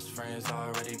already best friends,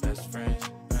 already best friends.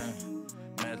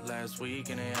 Met last week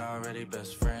and they already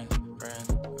best friends.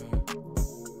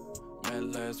 Met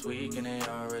last week and they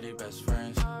already best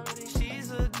friends.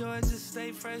 She's a Georgia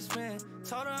State freshman.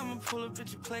 Told her I'ma pull up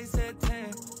at your place at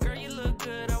 10. Girl, you look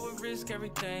good, I would risk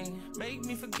everything. Make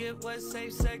me forget what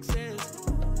safe sex is.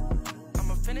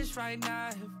 Finish right now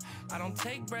if I don't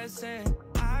take breaths in.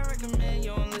 I recommend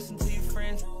you don't listen to your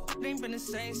friends. It ain't been the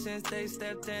same since they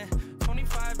stepped in.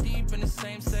 25 deep in the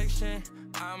same section.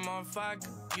 I'm on fire,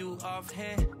 you off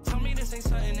hand. Tell me this ain't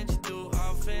something that you do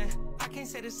often. I can't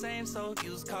say the same, so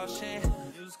use caution.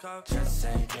 Just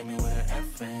saying, came in with an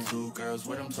FN. 2 girls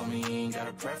with him, told me he ain't got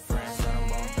a preference. I done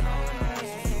broke down and I asked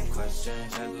a few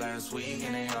questions. Met last week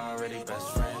and they already best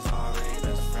friends, already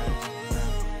best friends.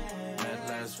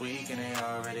 Last week and they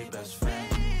already best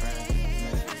friends.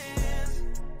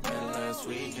 Met last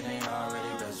week and they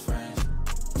already best friends.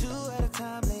 2 at a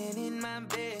time laying in my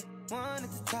bed. 1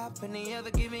 at the top and the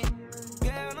other giving.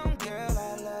 Girl on girl,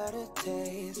 I love the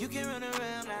taste. You can run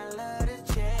around, I love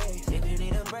the chase. If you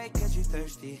need a break cause you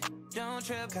thirsty, don't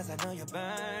trip cause I know you're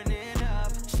burning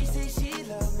up. She say she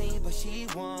love me but she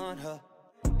want her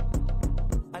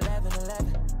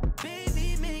 11-11.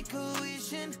 Baby, make a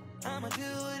wish and I'ma do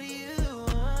what you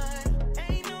want.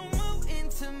 Ain't no more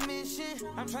intermission,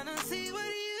 I'm tryna see what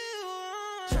you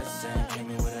want. Just saying, came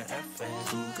in with an FN.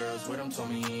 2 girls with him, told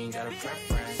me he ain't got a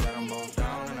preference. Got them both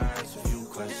down and I asked a few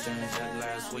questions. Met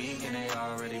last week and they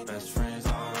already best friends,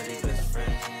 already best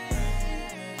friends.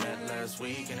 Met last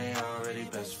week and they already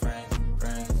best friends.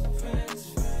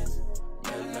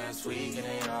 Met last week and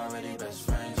they already best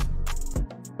friends.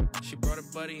 She brought a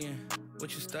buddy in,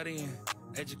 what you studying?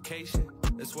 Education,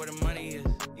 that's where the money is.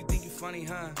 You think you funny,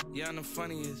 huh? Yeah, I'm the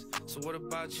funniest. So what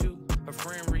about you? Her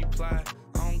friend replied,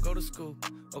 I don't go to school.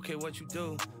 Okay, what you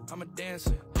do? I'm a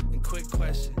dancer. And quick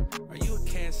question, are you a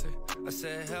Cancer? I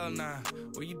said, hell nah,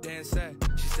 where you dance at?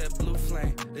 She said, Blue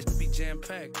Flame, they should be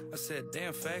jam-packed. I said,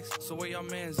 damn facts, so where y'all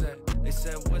mans at? They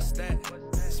said, what's that?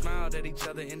 Smiled at each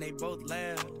other and they both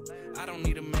laughed. I don't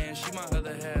need a man, she my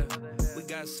other half. We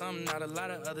got something not a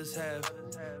lot of others have.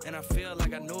 And I feel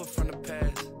like I knew it from the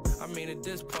past. I mean, at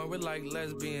this point, we're like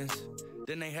lesbians.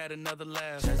 Then they had another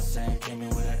laugh. Just saying, came in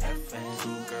with an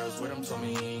FN. 2 girls with him, told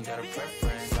me he ain't got a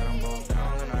preference. Got them both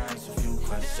down and I asked a few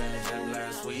questions. Met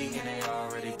last week and they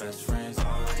already best friends,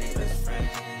 already best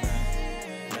friends.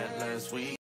 Met last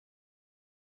week.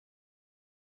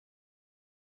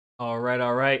 All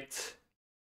right.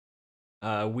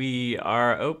 We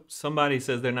are, oh, somebody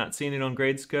says they're not seeing it on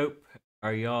Gradescope.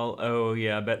 Are y'all, oh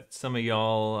yeah, I bet some of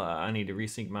y'all, I need to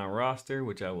resync my roster,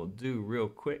 which I will do real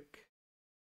quick.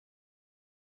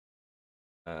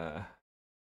 Real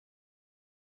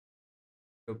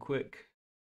quick.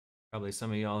 Probably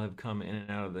some of y'all have come in and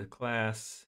out of the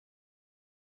class.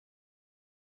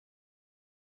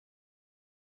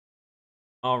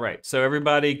 All right, so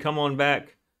everybody come on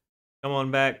back. Come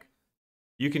on back.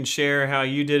 You can share how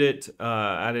you did it.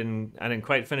 I didn't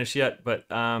quite finish yet, but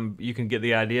you can get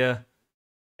the idea.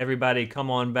 Everybody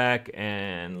come on back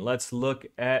and let's look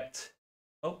at,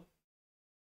 oh.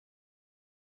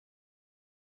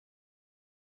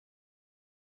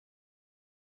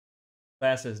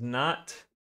 Class is not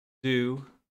due.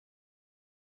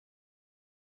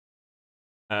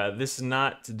 This is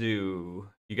not to do.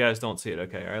 You guys don't see it.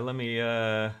 Okay. All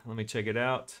right. Let me check it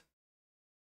out.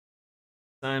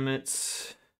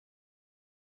 Assignments.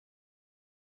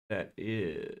 That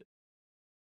is.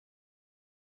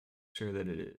 Sure that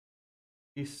it is.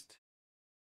 East.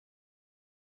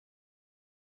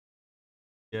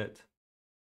 Yet.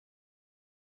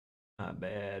 Not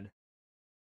bad.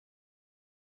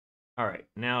 All right.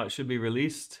 Now it should be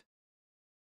released.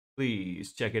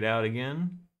 Please check it out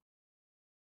again.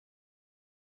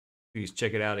 Please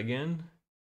check it out again.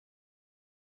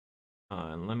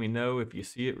 And let me know if you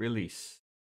see it release.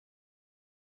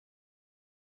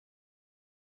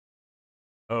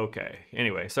 Okay,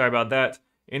 anyway, sorry about that.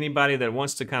 Anybody that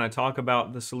wants to kind of talk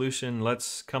about the solution,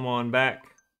 let's come on back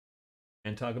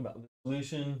and talk about the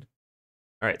solution.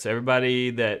 All right, so everybody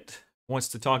that wants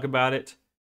to talk about it,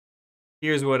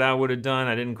 here's what I would have done.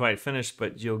 I didn't quite finish,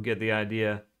 but you'll get the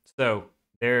idea. So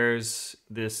there's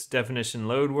this definition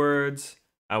load words.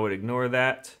 I would ignore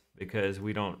that because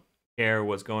we don't care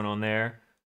what's going on there.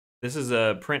 This is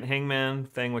a print hangman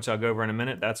thing, which I'll go over in a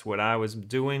minute. That's what I was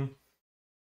doing.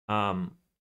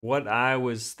 What I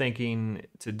was thinking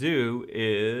to do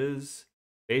is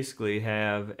basically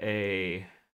have a,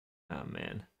 oh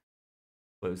man,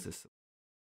 close this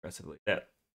aggressively. That,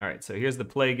 all right, so here's the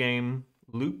play game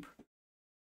loop.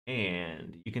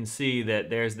 And you can see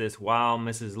that there's this while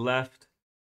Mrs. Left.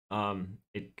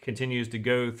 It continues to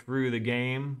go through the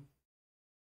game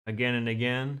again and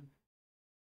again.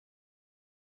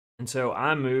 And so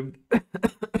I moved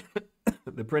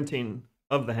the printing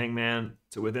of the hangman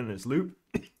to within this loop.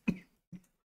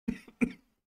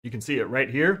 You can see it right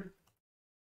here.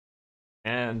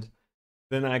 And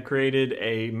then I created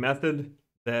a method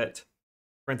that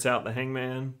prints out the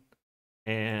hangman,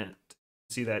 and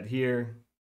see that here.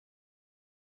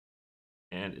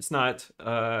 And it's not,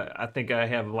 I think I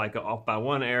have like an off by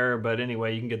one error, but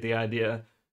anyway, you can get the idea.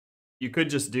 You could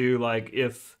just do like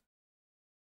if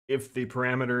the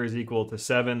parameter is equal to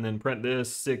 7, then print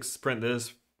this, 6, print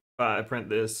this, 5, print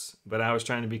this. But I was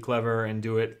trying to be clever and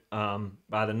do it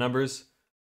by the numbers.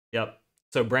 Yep.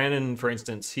 So Brandon, for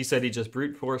instance, he said he just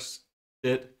brute forced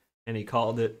it and he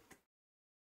called it,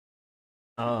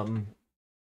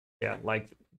 yeah,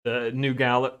 like the new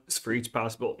gallops for each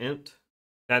possible int.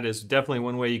 That is definitely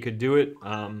one way you could do it.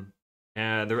 And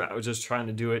I was just trying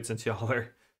to do it since y'all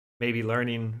are maybe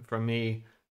learning from me.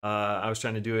 I was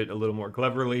trying to do it a little more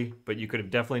cleverly, but you could have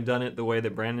definitely done it the way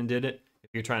that Brandon did it if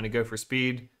you're trying to go for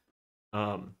speed.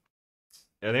 Are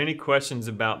there any questions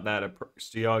about that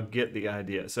approach? Do y'all get the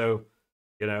idea? So,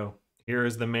 you know, here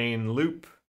is the main loop.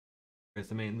 Here's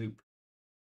the main loop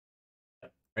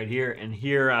right here. And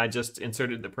here I just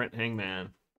inserted the print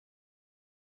hangman.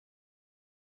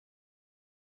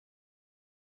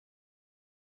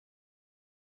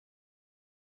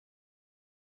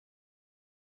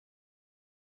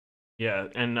 Yeah,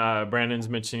 and Brandon's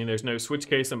mentioning there's no switch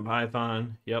case in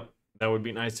Python. Yep, that would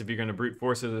be nice if you're going to brute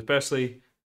force it especially,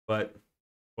 but,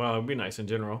 well, it would be nice in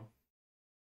general.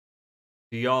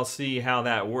 Do y'all see how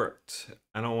that worked?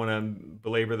 I don't want to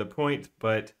belabor the point,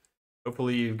 but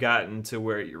hopefully you've gotten to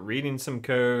where you're reading some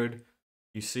code.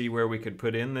 You see where we could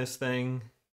put in this thing.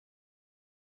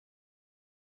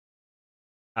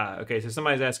 Okay, so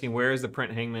somebody's asking, where is the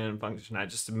print hangman function? I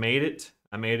just made it.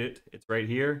 I made it. It's right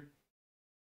here.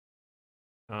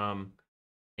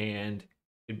 And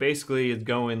it basically is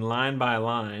going line by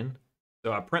line.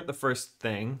 So I print the first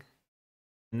thing,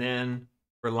 and then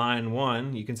for line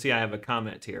 1, you can see I have a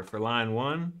comment here. For line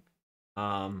 1,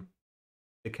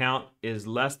 the count is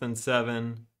less than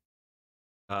 7.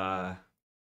 Then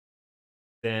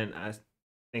I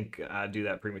think I do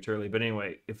that prematurely. But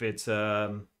anyway, if it's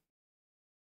yeah,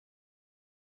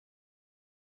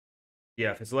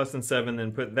 if it's less than 7,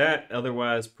 then put that.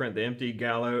 Otherwise, print the empty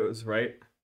gallows, right?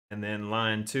 And then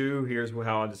line 2, here's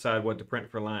how I decide what to print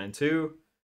for line 2.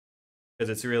 Because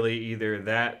it's really either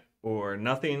that or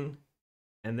nothing.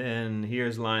 And then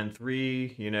here's line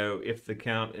 3, you know, if the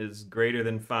count is greater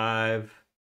than 5,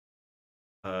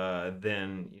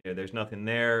 then you know there's nothing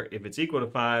there. If it's equal to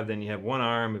 5, then you have 1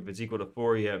 arm. If it's equal to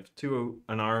 4, you have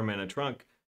an arm and a trunk.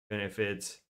 And if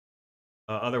it's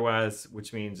otherwise,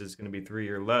 which means it's going to be 3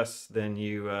 or less, then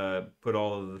you put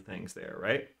all of the things there,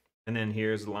 right? And then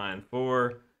here's line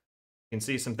 4. You can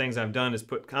see some things I've done is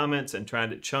put comments and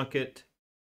tried to chunk it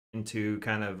into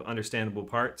kind of understandable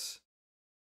parts.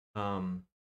 All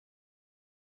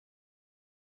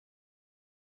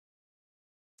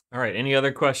right, any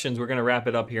other questions? We're going to wrap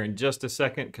it up here in just a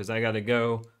second because I got to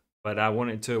go, but I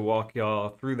wanted to walk y'all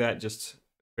through that just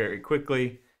very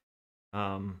quickly.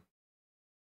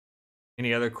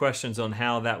 Any other questions on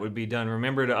how that would be done?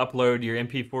 Remember to upload your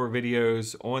MP4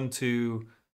 videos onto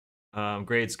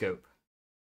Gradescope.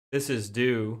 This is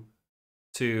due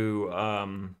to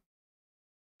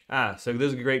so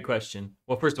this is a great question.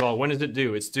 Well, first of all, when is it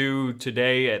due? It's due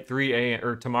today at 3 a.m.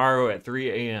 or tomorrow at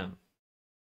 3 a.m.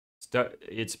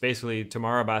 It's basically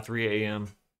tomorrow by 3 a.m.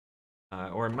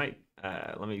 Or it might.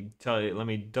 Let me tell you. Let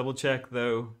me double check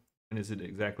though. When is it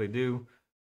exactly due?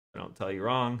 I don't tell you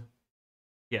wrong.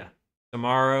 Yeah,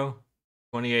 tomorrow,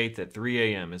 28th at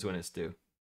 3 a.m. is when it's due.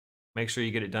 Make sure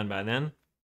you get it done by then.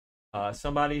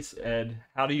 Somebody said,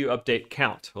 how do you update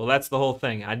count? Well, that's the whole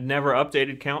thing. I never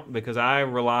updated count because I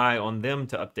rely on them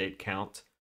to update count.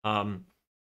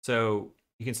 So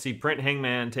you can see print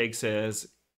hangman takes as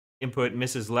input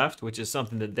Mrs. Left, which is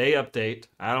something that they update.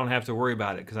 I don't have to worry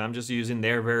about it because I'm just using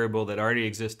their variable that already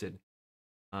existed.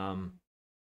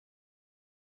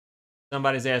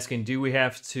 Somebody's asking, do we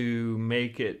have to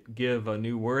make it give a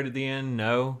new word at the end?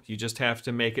 No, you just have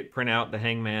to make it print out the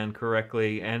hangman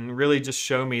correctly and really just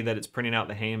show me that it's printing out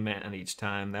the hangman each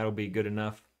time. That'll be good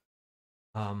enough.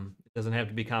 It doesn't have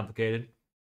to be complicated.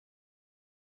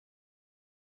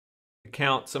 The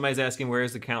count, somebody's asking, where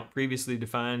is the count previously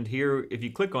defined? Here, if you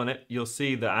click on it, you'll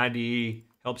see the IDE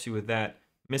helps you with that.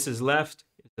 Mrs. Left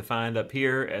is defined up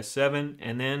here as 7,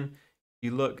 and then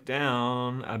you look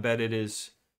down, I bet it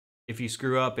is, if you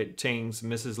screw up, it changes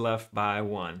Mrs. Left by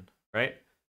 1, right?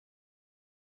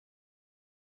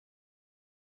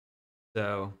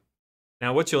 So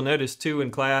now what you'll notice too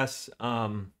in class,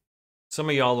 some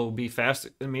of y'all will be faster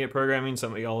than me at programming.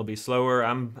 Some of y'all will be slower.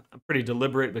 I'm pretty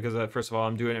deliberate because first of all,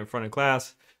 I'm doing it in front of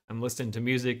class. I'm listening to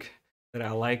music that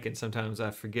I like, and sometimes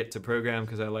I forget to program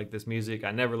because I like this music.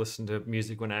 I never listen to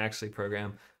music when I actually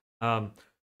program.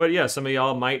 But yeah, some of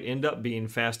y'all might end up being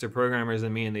faster programmers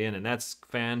than me in the end, and that's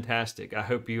fantastic. I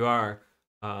hope you are.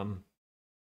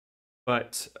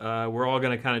 But we're all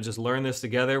going to kind of just learn this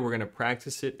together. We're going to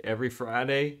practice it every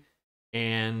Friday.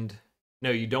 And no,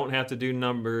 you don't have to do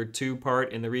number 2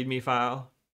 part in the README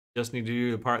file. You just need to do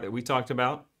the part that we talked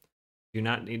about. You do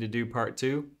not need to do part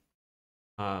 2.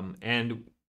 And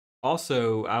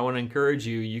also, I want to encourage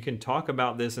you, you can talk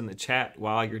about this in the chat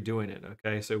while you're doing it,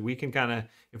 okay? So we can kind of,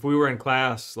 if we were in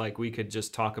class, like we could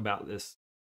just talk about this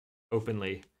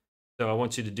openly. So I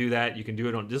want you to do that. You can do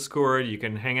it on Discord. You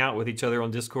can hang out with each other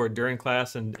on Discord during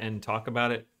class and talk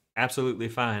about it. Absolutely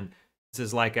fine. This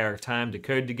is like our time to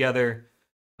code together.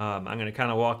 I'm going to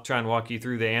kind of try and walk you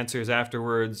through the answers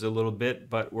afterwards a little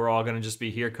bit, but we're all going to just be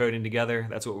here coding together.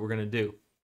 That's what we're going to do.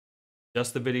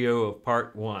 Just the video of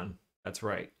part 1. That's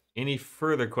right. Any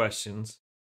further questions?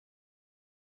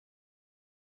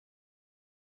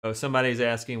 Oh, somebody's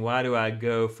asking, why do I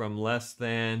go from less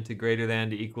than to greater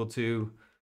than to equal to?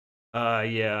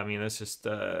 Yeah, I mean, that's just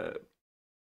kind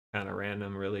of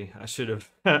random, really. I should have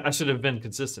been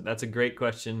consistent. That's a great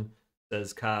question,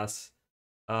 says Kas.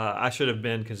 I should have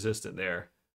been consistent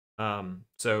there.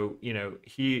 So, you know,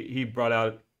 he brought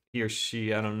out, he or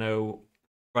she, I don't know,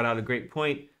 brought out a great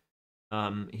point.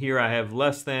 Here I have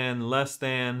less than,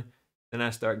 then I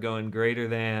start going greater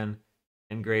than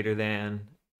and greater than.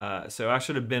 So I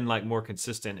should have been like more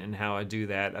consistent in how I do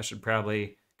that. I should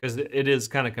probably, because it is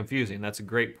kind of confusing. That's a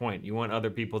great point. You want other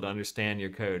people to understand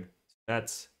your code.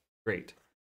 That's great.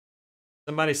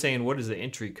 Somebody's saying, what is the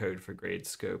entry code for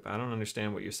Gradescope? I don't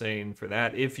understand what you're saying for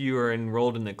that. If you are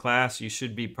enrolled in the class, you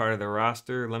should be part of the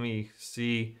roster. Let me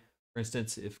see, for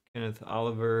instance, if Kenneth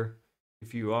Oliver,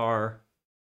 if you are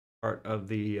part of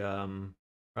the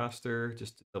roster,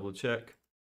 just to double check.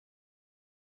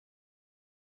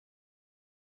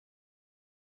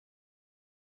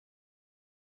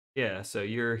 Yeah, so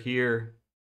you're here.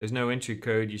 There's no entry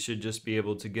code. You should just be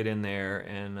able to get in there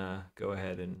and go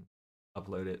ahead and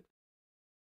upload it.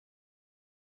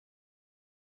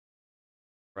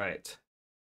 Right.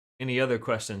 Any other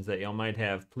questions that y'all might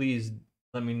have, please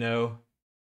let me know.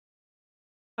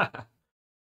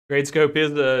 Gradescope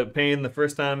is a pain the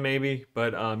first time maybe,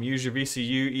 but use your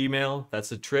VCU email.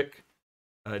 That's a trick.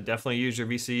 Definitely use your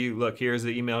VCU. Look, here's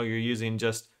the email you're using,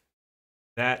 just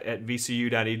that at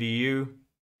vcu.edu.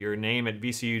 Your name at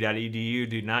vcu.edu.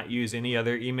 Do not use any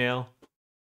other email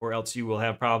or else you will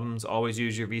have problems. Always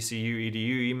use your VCU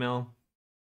edu email.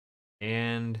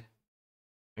 And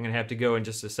I'm going to have to go in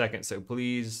just a second, so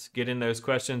please get in those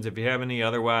questions if you have any.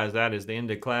 Otherwise, that is the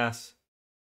end of class.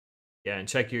 Yeah, and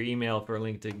check your email for a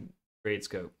link to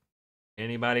Gradescope.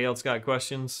 Anybody else got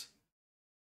questions?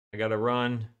 I got to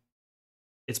run.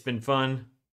 It's been fun.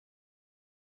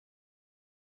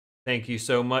 Thank you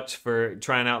so much for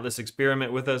trying out this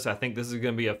experiment with us. I think this is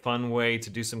going to be a fun way to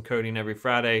do some coding every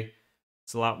Friday.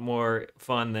 It's a lot more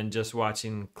fun than just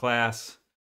watching class.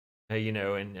 you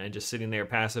know, and just sitting there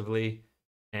passively.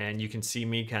 And you can see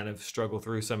me kind of struggle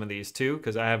through some of these too,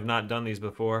 because I have not done these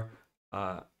before.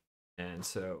 And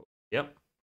so, yep.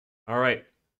 All right.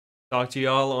 Talk to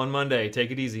y'all on Monday.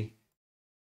 Take it easy.